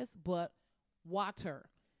on the list, but water.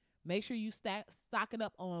 Make sure you stock it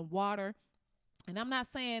up on water. And I'm not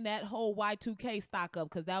saying that whole Y2K stock up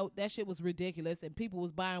because that shit was ridiculous and people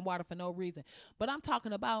was buying water for no reason. But I'm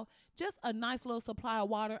talking about just a nice little supply of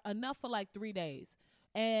water, enough for like 3 days.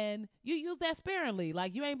 And you use that sparingly.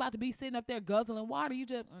 Like, you ain't about to be sitting up there guzzling water. You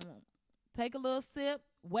just take a little sip,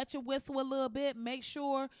 wet your whistle a little bit, make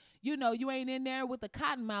sure, you know, you ain't in there with a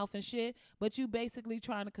cotton mouth and shit, but you basically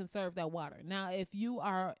trying to conserve that water. Now, if you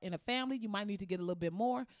are in a family, you might need to get a little bit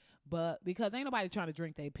more, but because ain't nobody trying to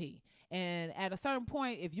drink their pee. And at a certain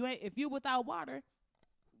point, if you without water,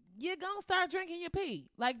 you're going to start drinking your pee.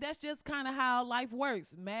 Like, that's just kind of how life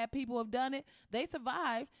works. Mad people have done it. They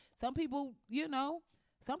survived. Some people, you know,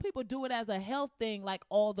 some people do it as a health thing, like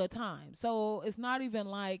all the time. So it's not even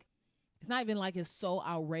like it's so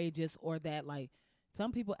outrageous or that, like,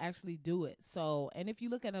 some people actually do it. So, and if you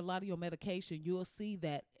look at a lot of your medication, you'll see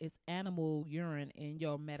that it's animal urine in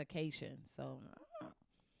your medication. So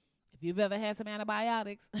if you've ever had some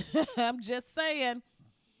antibiotics, I'm just saying,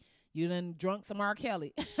 you done drunk some R.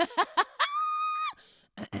 Kelly.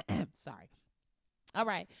 Sorry. All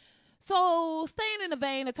right. So staying in the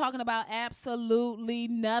vein of talking about absolutely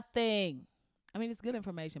nothing. I mean, it's good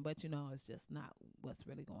information, but it's just not what's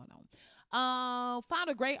really going on. Found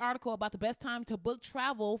a great article about the best time to book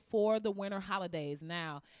travel for the winter holidays.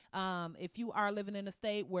 Now, if you are living in a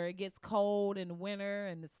state where it gets cold in the winter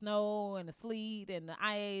and the snow and the sleet and the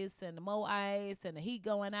ice and the mo ice and the heat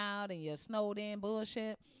going out and you're snowed in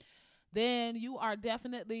bullshit, then you are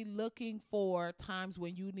definitely looking for times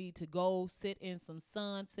when you need to go sit in some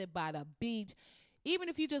sun, sit by the beach. Even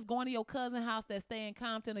if you just going to your cousin's house that stay in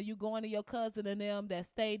Compton, or you going to your cousin and them that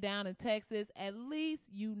stay down in Texas, at least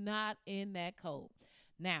you not in that cold.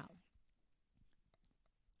 Now,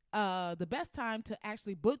 the best time to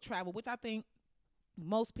actually book travel, which I think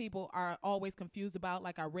most people are always confused about,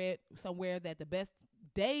 like I read somewhere that the best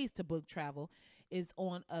days to book travel is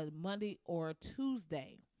on a Monday or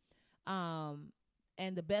Tuesday.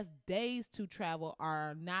 And the best days to travel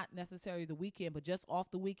are not necessarily the weekend, but just off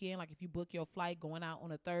the weekend. Like if you book your flight going out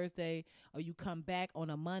on a Thursday or you come back on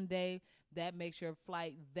a Monday, that makes your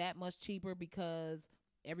flight that much cheaper because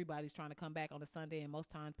everybody's trying to come back on a Sunday, and most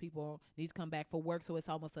times people need to come back for work, so it's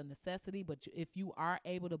almost a necessity. But if you are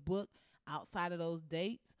able to book outside of those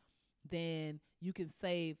dates, then you can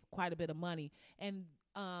save quite a bit of money. And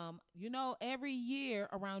every year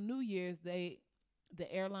around New Year's, the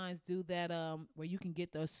airlines do that where you can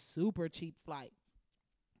get the super cheap flight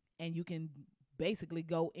and you can basically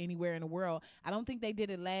go anywhere in the world. I don't think they did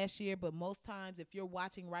it last year, but most times if you're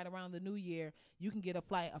watching right around the new year, you can get a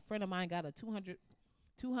flight. A friend of mine got a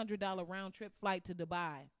 $200 round trip flight to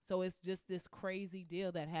Dubai. So it's just this crazy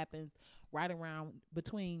deal that happens right around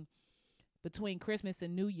between Christmas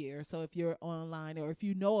and New Year. So if you're online or if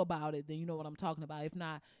you know about it, then you know what I'm talking about. If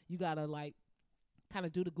not, you got to like kind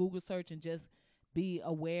of do the Google search and just be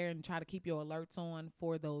aware and try to keep your alerts on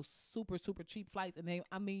for those super, super cheap flights. And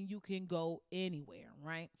you can go anywhere,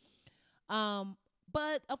 right?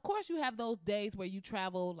 But of course you have those days where you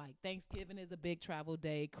travel, like Thanksgiving is a big travel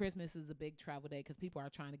day. Christmas is a big travel day because people are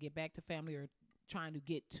trying to get back to family or trying to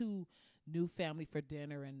get to new family for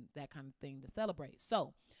dinner and that kind of thing to celebrate.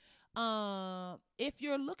 So, if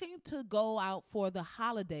you're looking to go out for the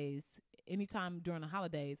holidays, anytime during the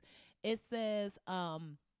holidays, it says,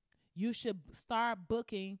 you should start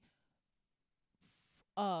booking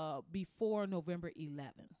before November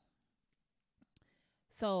 11th.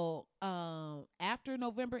 So after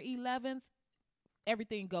November 11th,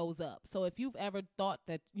 everything goes up. So if you've ever thought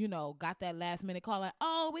that, got that last minute call like,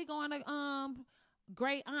 oh, we going to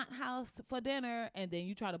great aunt house for dinner, and then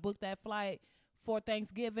you try to book that flight for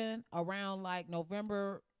Thanksgiving around like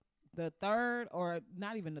November the 3rd, or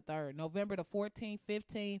not even the 3rd, November the 14th,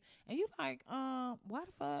 15th, and you like, why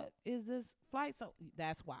the fuck is this flight so?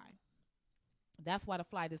 That's why the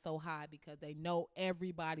flight is so high, because they know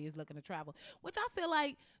everybody is looking to travel, which I feel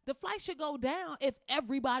like the flight should go down if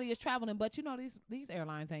everybody is traveling. But these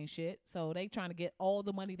airlines ain't shit, so they trying to get all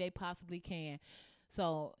the money they possibly can.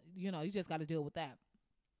 So you just got to deal with that.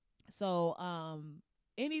 So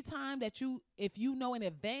anytime that if you know in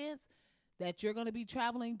advance that you're going to be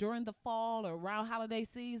traveling during the fall or around holiday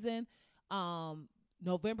season,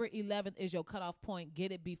 November 11th is your cutoff point.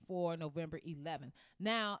 Get it before November 11th.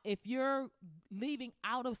 Now, if you're leaving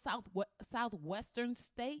out of southwestern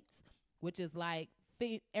states, which is like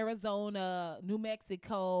Arizona, New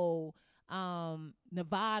Mexico,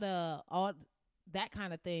 Nevada, all that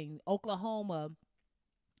kind of thing, Oklahoma,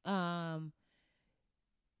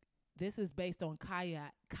 this is based on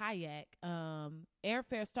kayak.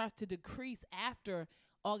 Airfare starts to decrease after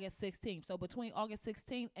August 16th. So between August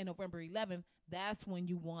 16th and November 11th,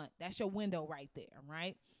 that's your window right there,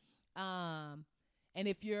 right? And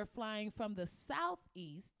if you're flying from the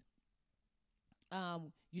southeast,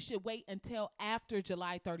 you should wait until after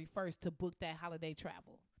July 31st to book that holiday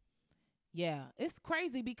travel. Yeah, it's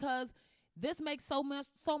crazy because this makes so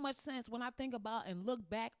much sense when I think about and look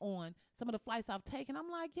back on some of the flights I've taken. I'm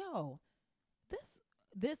like, yo,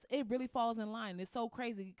 this it really falls in line. It's so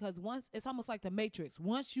crazy because it's almost like the Matrix.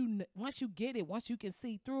 Once you get it, once you can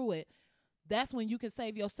see through it, that's when you can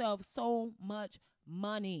save yourself so much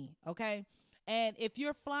money. Okay, and if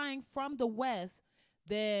you're flying from the West,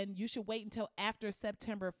 then you should wait until after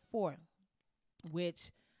September 4th,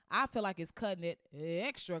 which I feel like it's cutting it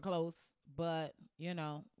extra close. But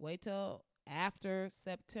wait till after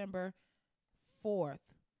September 4th.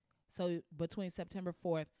 So between September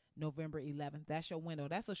 4th, November 11th, that's your window.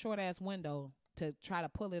 That's a short ass window to try to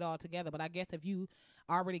pull it all together. But I guess if you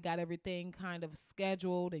already got everything kind of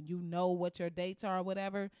scheduled and you know what your dates are or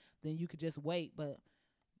whatever, then you could just wait. But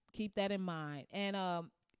keep that in mind. And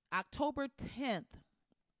October 10th,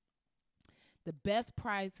 the best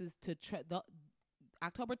prices to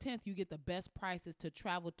October 10th, you get the best prices to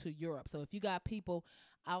travel to Europe. So if you got people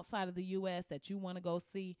outside of the U.S. that you want to go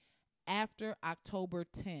see after October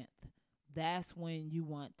 10th, that's when you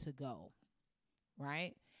want to go,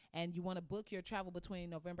 right? And you want to book your travel between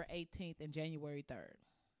November 18th and January 3rd.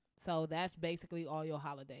 So that's basically all your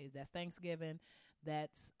holidays. That's Thanksgiving.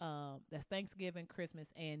 That's Thanksgiving, Christmas,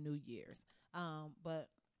 and New Year's. But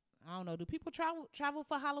I don't know. Do people travel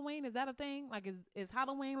for Halloween? Is that a thing? Like, is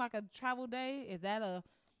Halloween like a travel day? Is that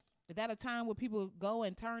a time where people go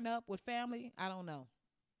and turn up with family? I don't know.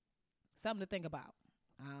 Something to think about.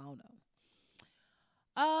 I don't know.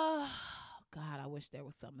 God, I wish there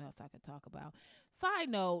was something else I could talk about. Side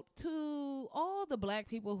note, to all the black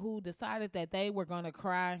people who decided that they were going to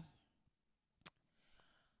cry.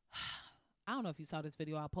 I don't know if you saw this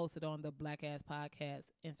video. I posted on the Black Ass Podcast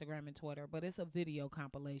Instagram and Twitter, but it's a video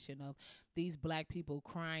compilation of these black people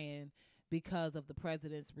crying because of the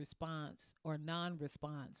president's response or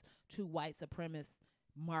non-response to white supremacists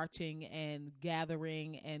marching and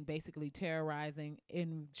gathering and basically terrorizing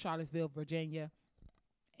in Charlottesville, Virginia.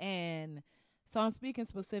 And so I'm speaking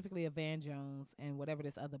specifically of Van Jones and whatever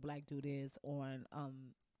this other black dude is on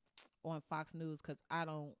Fox News, because I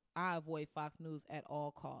avoid Fox News at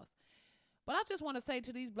all costs. But I just want to say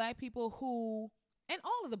to these black people who, and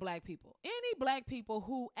all of the black people, any black people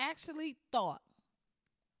who actually thought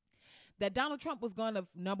that Donald Trump was going to,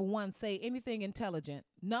 number one, say anything intelligent,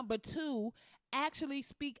 number two, actually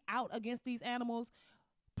speak out against these animals,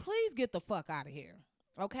 please get the fuck out of here,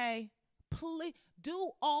 okay? Please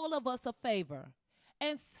do all of us a favor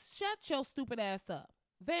and shut your stupid ass up.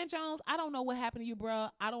 Van Jones, I don't know what happened to you,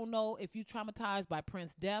 bruh. I don't know if you traumatized by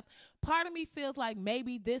Prince's death. Part of me feels like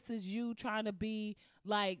maybe this is you trying to be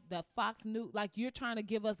like the Fox News, like you're trying to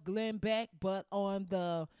give us Glenn Beck, but on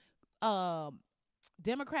the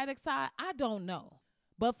Democratic side, I don't know.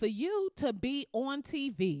 But for you to be on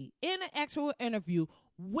TV in an actual interview,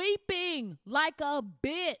 weeping like a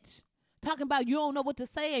bitch, talking about you don't know what to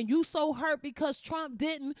say and you so hurt because Trump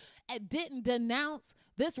didn't denounce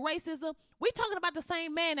this racism. We talking about the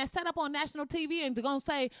same man that set up on national TV and gonna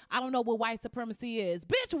say, I don't know what white supremacy is.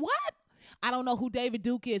 Bitch, what? I don't know who David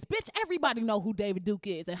Duke is. Bitch, everybody know who David Duke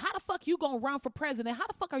is. And how the fuck you gonna run for president? How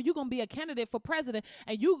the fuck are you gonna be a candidate for president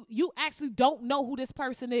and you actually don't know who this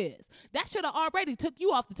person is? That should have already took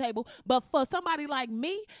you off the table. But for somebody like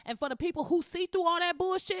me and for the people who see through all that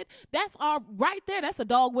bullshit, that's all right there. That's a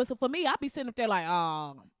dog whistle for me. I'll be sitting up there like,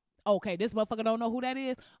 okay, this motherfucker don't know who that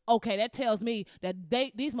is. Okay, that tells me that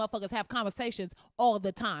these motherfuckers have conversations all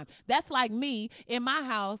the time. That's like me in my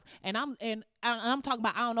house, and I'm talking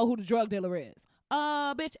about I don't know who the drug dealer is.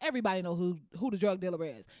 Bitch, everybody know who the drug dealer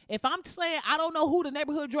is. If I'm saying I don't know who the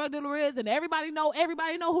neighborhood drug dealer is, and everybody know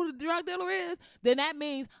who the drug dealer is, then that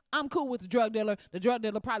means I'm cool with the drug dealer. The drug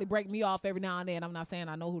dealer probably break me off every now and then. I'm not saying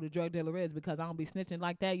I know who the drug dealer is because I don't be snitching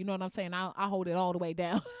like that. You know what I'm saying? I hold it all the way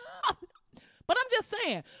down. But I'm just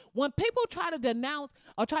saying, when people try to denounce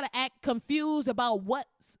or try to act confused about what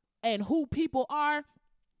and who people are,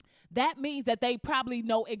 that means that they probably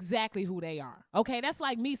know exactly who they are. Okay, that's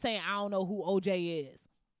like me saying I don't know who OJ is.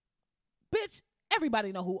 Bitch,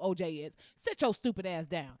 everybody know who OJ is. Sit your stupid ass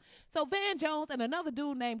down. So Van Jones and another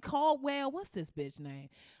dude named Caldwell, what's this bitch name?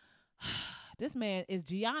 This man is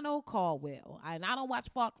Gianno Caldwell. And I don't watch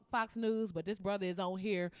Fox News, but this brother is on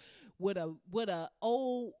here with a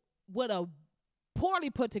poorly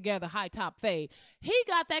put together high top fade. He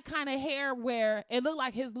got that kind of hair where it looked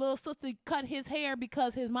like his little sister cut his hair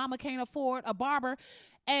because his mama can't afford a barber,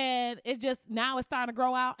 and it just now it's starting to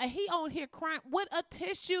grow out, and he on here crying with a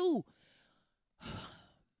tissue.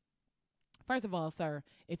 First of all, sir,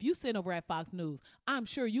 if you sit over at Fox News, I'm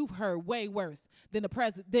sure you've heard way worse than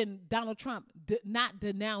than Donald Trump not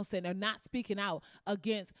denouncing or not speaking out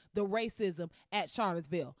against the racism at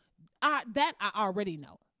Charlottesville. That I already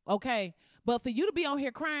know. Okay, but for you to be on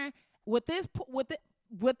here crying with this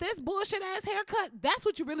bullshit ass haircut, that's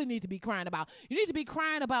what you really need to be crying about. You need to be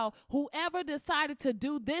crying about whoever decided to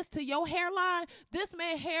do this to your hairline. This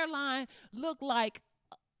man's hairline looked like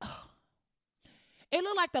it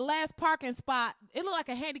looked like the last parking spot. It looked like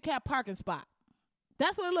a handicapped parking spot.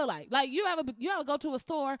 That's what it looked like. Like you ever go to a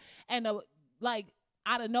store and like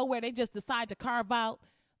out of nowhere they just decide to carve out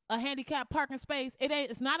a handicapped parking space.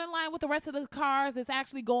 It's not in line with the rest of the cars. It's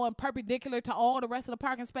actually going perpendicular to all the rest of the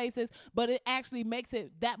parking spaces, but it actually makes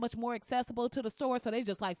it that much more accessible to the store. So they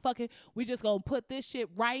just like, fuck it, we just gonna put this shit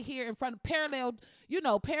right here in front of parallel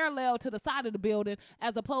to the side of the building,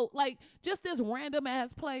 as opposed like just this random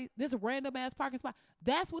ass parking spot.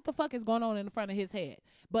 That's what the fuck is going on in the front of his head.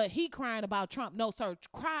 But he crying about Trump. No, sir,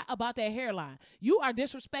 cry about that hairline. You are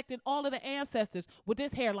disrespecting all of the ancestors with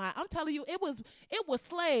this hairline. I'm telling you, it was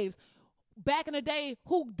slaves back in the day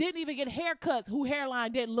who didn't even get haircuts, who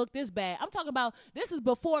hairline didn't look this bad. I'm talking about, this is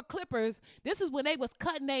before clippers. This is when they was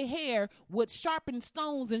cutting their hair with sharpened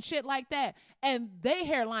stones and shit like that, and their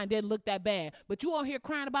hairline didn't look that bad. But you on here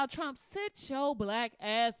crying about Trump. Sit your black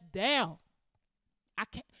ass down. I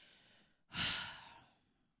can't.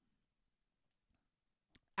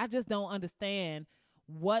 I just don't understand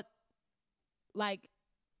what, like,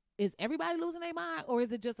 is everybody losing their mind, or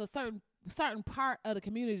is it just a certain part of the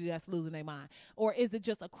community that's losing their mind, or is it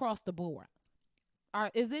just across the board, or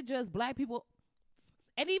is it just black people,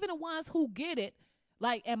 and even the ones who get it?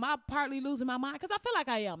 Like, am I partly losing my mind? Because I feel like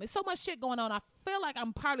I am. There's so much shit going on. I feel like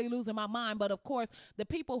I'm partly losing my mind. But, of course, the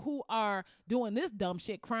people who are doing this dumb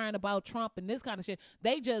shit, crying about Trump and this kind of shit,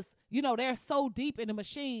 they just, you know, they're so deep in the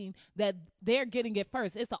machine that they're getting it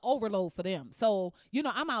first. It's an overload for them. So, you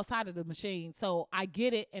know, I'm outside of the machine. So I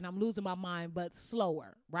get it, and I'm losing my mind, but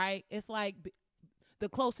slower, right? It's like the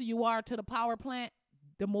closer you are to the power plant,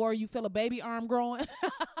 the more you feel a baby arm growing.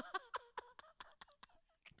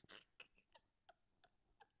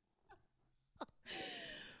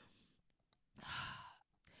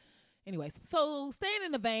 Anyways, so staying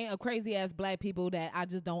in the vein of crazy ass black people that I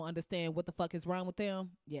just don't understand what the fuck is wrong with them.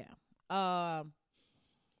 Yeah.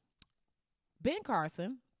 Ben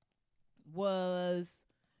Carson was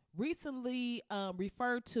recently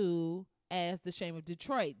referred to as the shame of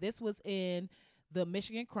Detroit. This was in the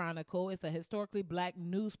Michigan Chronicle. It's a historically black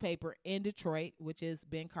newspaper in Detroit, which is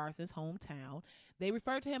Ben Carson's hometown. They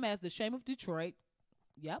referred to him as the shame of Detroit.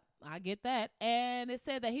 Yep, I get that. And it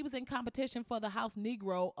said that he was in competition for the House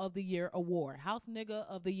Negro of the Year award. House Nigga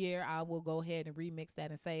of the Year, I will go ahead and remix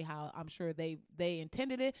that and say how I'm sure they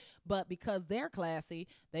intended it, but because they're classy,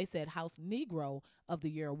 they said House Negro of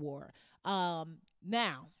the Year award. Now,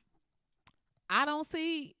 I don't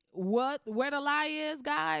see where the lie is,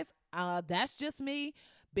 guys. That's just me.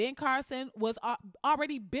 Ben Carson was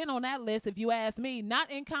already been on that list, if you ask me. Not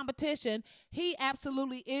in competition. He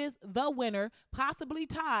absolutely is the winner, possibly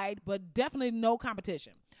tied, but definitely no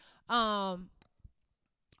competition. All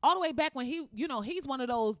the way back when he's one of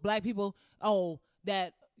those black people,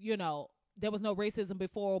 that, there was no racism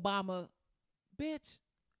before Obama. Bitch.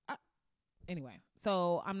 Anyway,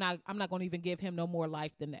 so I'm not going to even give him no more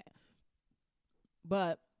life than that.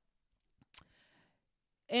 But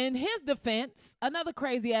in his defense, another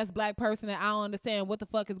crazy ass black person that I don't understand what the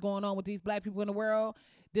fuck is going on with these black people in the world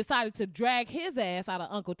decided to drag his ass out of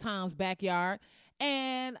Uncle Tom's backyard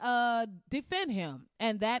and defend him.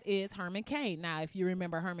 And that is Herman Cain. Now, if you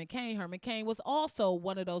remember Herman Cain was also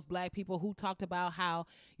one of those black people who talked about how,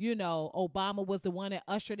 Obama was the one that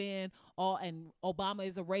ushered in and Obama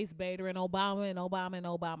is a race baiter and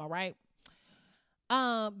Obama, right?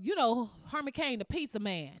 Herman Cain, the pizza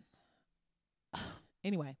man.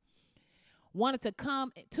 Anyway, wanted to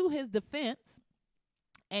come to his defense,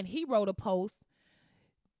 and he wrote a post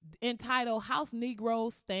entitled House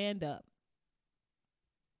Negroes Stand Up.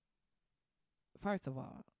 First of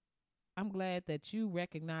all, I'm glad that you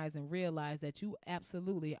recognize and realize that you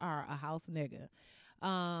absolutely are a house nigga.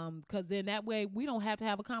 Because then that way we don't have to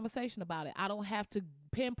have a conversation about it. I don't have to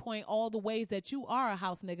pinpoint all the ways that you are a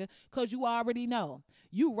house nigga, because you already know.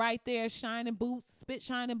 You right there shining boots,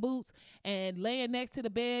 shining boots, and laying next to the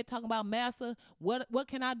bed talking about, massa, what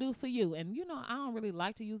can I do for you? And I don't really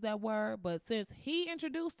like to use that word, but since he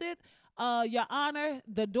introduced it, Your Honor,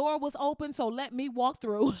 the door was open, so let me walk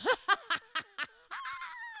through.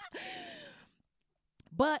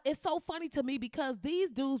 But it's so funny to me because these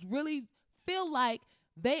dudes really feel like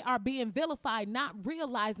they are being vilified, not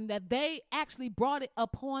realizing that they actually brought it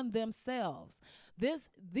upon themselves.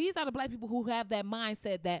 These are the black people who have that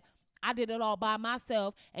mindset that I did it all by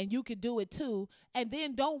myself and you could do it too. And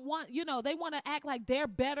then don't want, they want to act like they're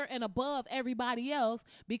better and above everybody else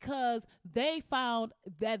because they found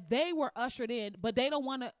that they were ushered in, but they don't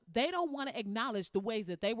want to acknowledge the ways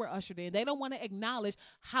that they were ushered in. They don't want to acknowledge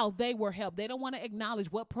how they were helped. They don't want to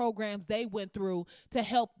acknowledge what programs they went through to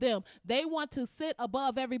help them. They want to sit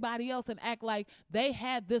above everybody else and act like they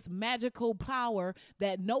had this magical power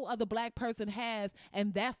that no other black person has.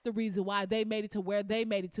 And that's the reason why they made it to where they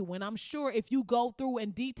made it to. When I'm sure if you go through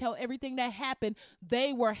and detail everything that happened,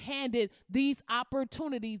 they were handed these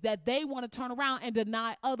opportunities that they want to turn around and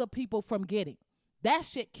deny other people from getting. That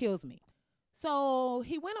shit kills me. So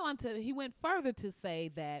he went further to say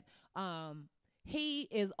that He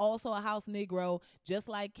is also a house Negro, just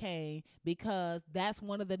like Kane, because that's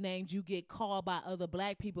one of the names you get called by other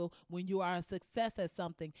black people when you are a success at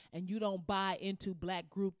something and you don't buy into black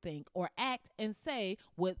groupthink or act and say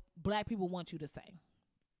what black people want you to say.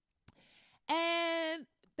 And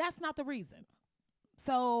that's not the reason.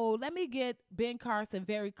 So let me get Ben Carson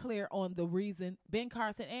very clear on the reason, Ben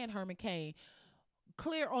Carson and Herman Cain,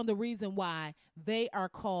 clear on the reason why they are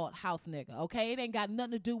called house nigga. Okay, it ain't got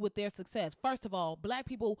nothing to do with their success. First of all, black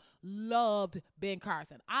people loved Ben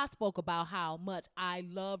Carson. I spoke about how much I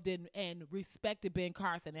loved and respected Ben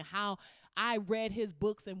Carson and how I read his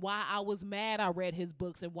books and why I was mad I read his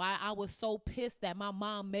books and why I was so pissed that my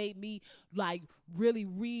mom made me like really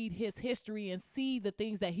read his history and see the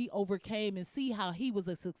things that he overcame and see how he was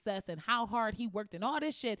a success and how hard he worked and all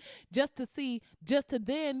this shit just to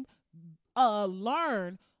then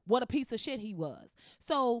learn what a piece of shit he was.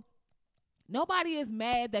 So nobody is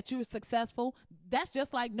mad that you're successful. That's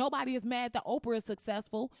just like nobody is mad that Oprah is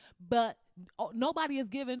successful, but nobody is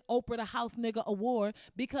giving Oprah the House Nigga Award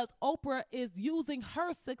because Oprah is using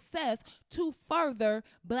her success to further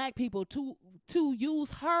black people, to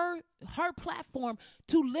use her platform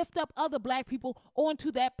to lift up other black people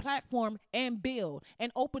onto that platform and build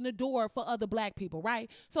and open the door for other black people,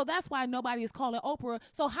 right? So that's why nobody is calling Oprah.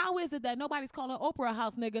 So how is it that nobody's calling Oprah a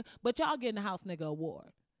house nigga, but y'all getting a House Nigga Award?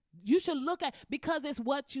 You should look at, because it's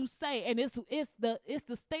what you say and it's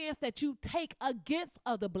the stance that you take against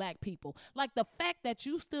other black people. Like the fact that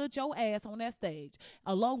you stood your ass on that stage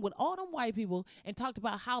along with all them white people and talked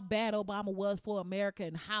about how bad Obama was for America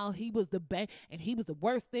and how he was and he was the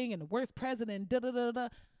worst thing and the worst president. Da da da da.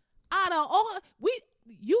 Out of all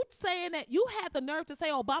you saying that you had the nerve to say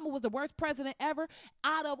Obama was the worst president ever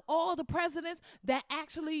out of all the presidents that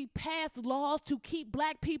actually passed laws to keep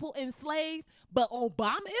black people enslaved, but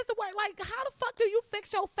Obama is the worst. Like, how the fuck do you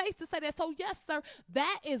fix your face to say that? So yes, sir,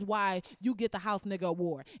 that is why you get the House Nigga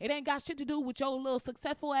Award. It ain't got shit to do with your little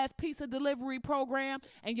successful ass pizza delivery program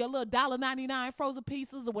and your little $1.99 frozen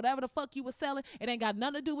pizzas or whatever the fuck you was selling. It ain't got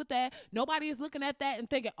nothing to do with that. Nobody is looking at that and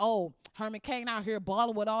thinking, oh, Herman Cain out here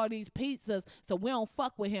balling with all these pizzas, so we don't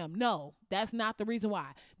fuck with him. No, that's not the reason why.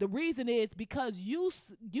 The reason is because you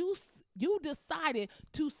decided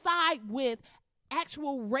to side with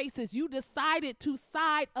actual racists. You decided to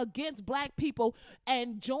side against black people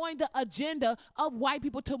and join the agenda of white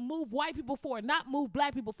people to move white people forward, not move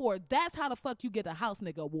black people forward. That's how the fuck you get a House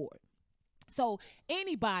Nigga Award. So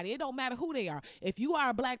anybody, it don't matter who they are. If you are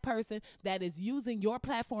a black person that is using your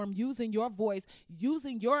platform, using your voice,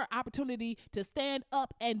 using your opportunity to stand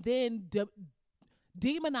up and then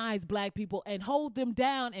demonize black people and hold them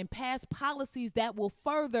down and pass policies that will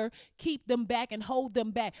further keep them back and hold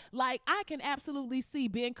them back. Like, I can absolutely see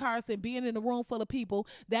Ben Carson being in a room full of people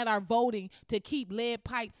that are voting to keep lead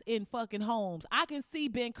pipes in fucking homes. I can see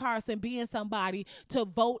Ben Carson being somebody to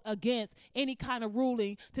vote against any kind of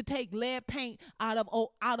ruling to take lead paint out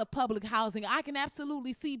of public housing. I can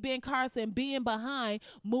absolutely see Ben Carson being behind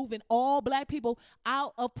moving all black people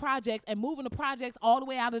out of projects and moving the projects all the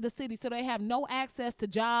way out of the city so they have no access to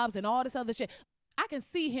jobs and all this other shit. I can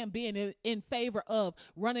see him being in favor of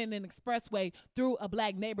running an expressway through a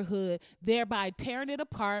black neighborhood, thereby tearing it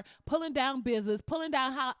apart, pulling down business, pulling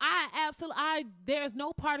down how there's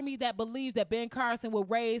no part of me that believes that Ben Carson will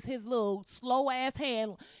raise his little slow ass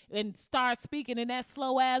hand and start speaking in that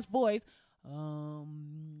slow ass voice.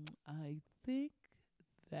 I think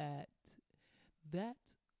that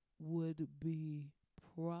would be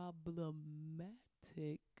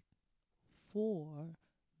problematic for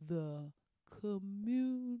the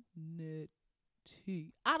community.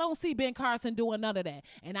 I don't see Ben Carson doing none of that.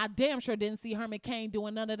 And I damn sure didn't see Herman Cain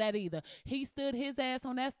doing none of that either. He stood his ass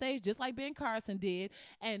on that stage just like Ben Carson did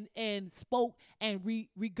and spoke and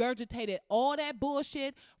regurgitated all that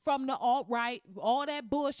bullshit from the alt-right, all that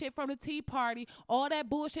bullshit from the Tea Party, all that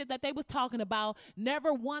bullshit that they was talking about,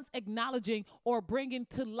 never once acknowledging or bringing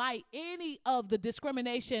to light any of the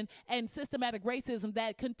discrimination and systematic racism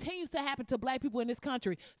that continues to happen to black people in this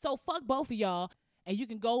country. So fuck both of y'all. And you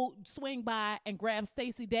can go swing by and grab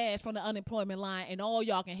Stacey Dash from the unemployment line and all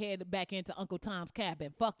y'all can head back into Uncle Tom's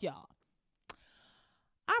cabin. Fuck y'all.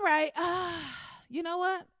 All right. You know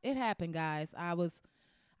what? It happened, guys.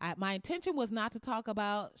 My intention was not to talk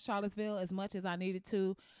about Charlottesville as much as I needed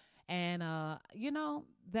to. And,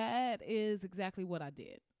 that is exactly what I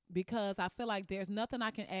did. Because I feel like there's nothing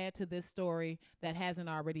I can add to this story that hasn't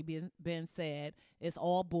already been said. It's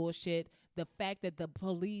all bullshit. The fact that the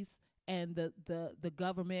police and the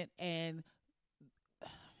government and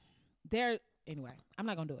anyway, I'm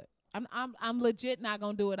not gonna do it. I'm legit not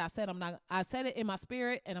gonna do it. I said it in my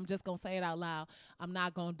spirit, and I'm just gonna say it out loud. I'm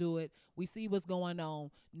not gonna do it. We see what's going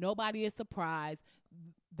on. Nobody is surprised.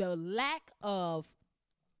 The lack of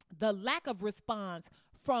response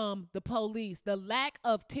from the police, the lack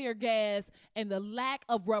of tear gas, and the lack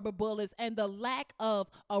of rubber bullets, and the lack of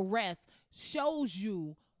arrest shows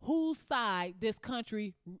you whose side this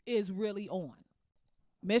country is really on.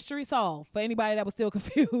 Mystery solved for anybody that was still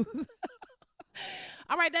confused.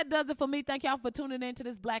 All right, that does it for me. Thank y'all for tuning in to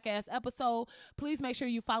this Black Ass episode. Please make sure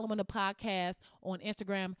you follow me on the podcast on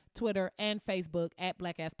Instagram, Twitter, and Facebook at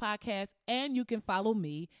Black Ass Podcast. And you can follow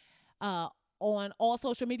me on all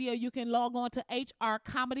social media. You can log on to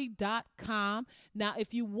hrcomedy.com. Now,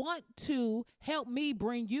 if you want to help me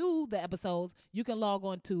bring you the episodes, you can log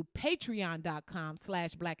on to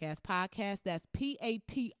patreon.com/blackass-podcast. That's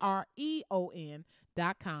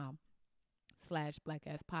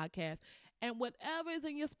patreon.com/blackass-podcast. And whatever is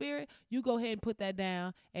in your spirit, you go ahead and put that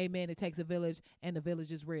down. Amen. It takes a village, and the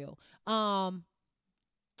village is real.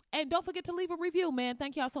 And don't forget to leave a review, man.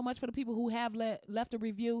 Thank y'all so much for the people who have left a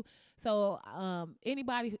review. So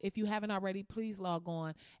anybody, if you haven't already, please log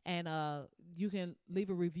on and you can leave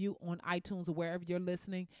a review on iTunes or wherever you're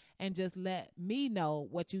listening, and just let me know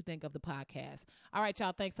what you think of the podcast. All right,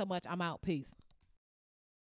 y'all. Thanks so much. I'm out. Peace.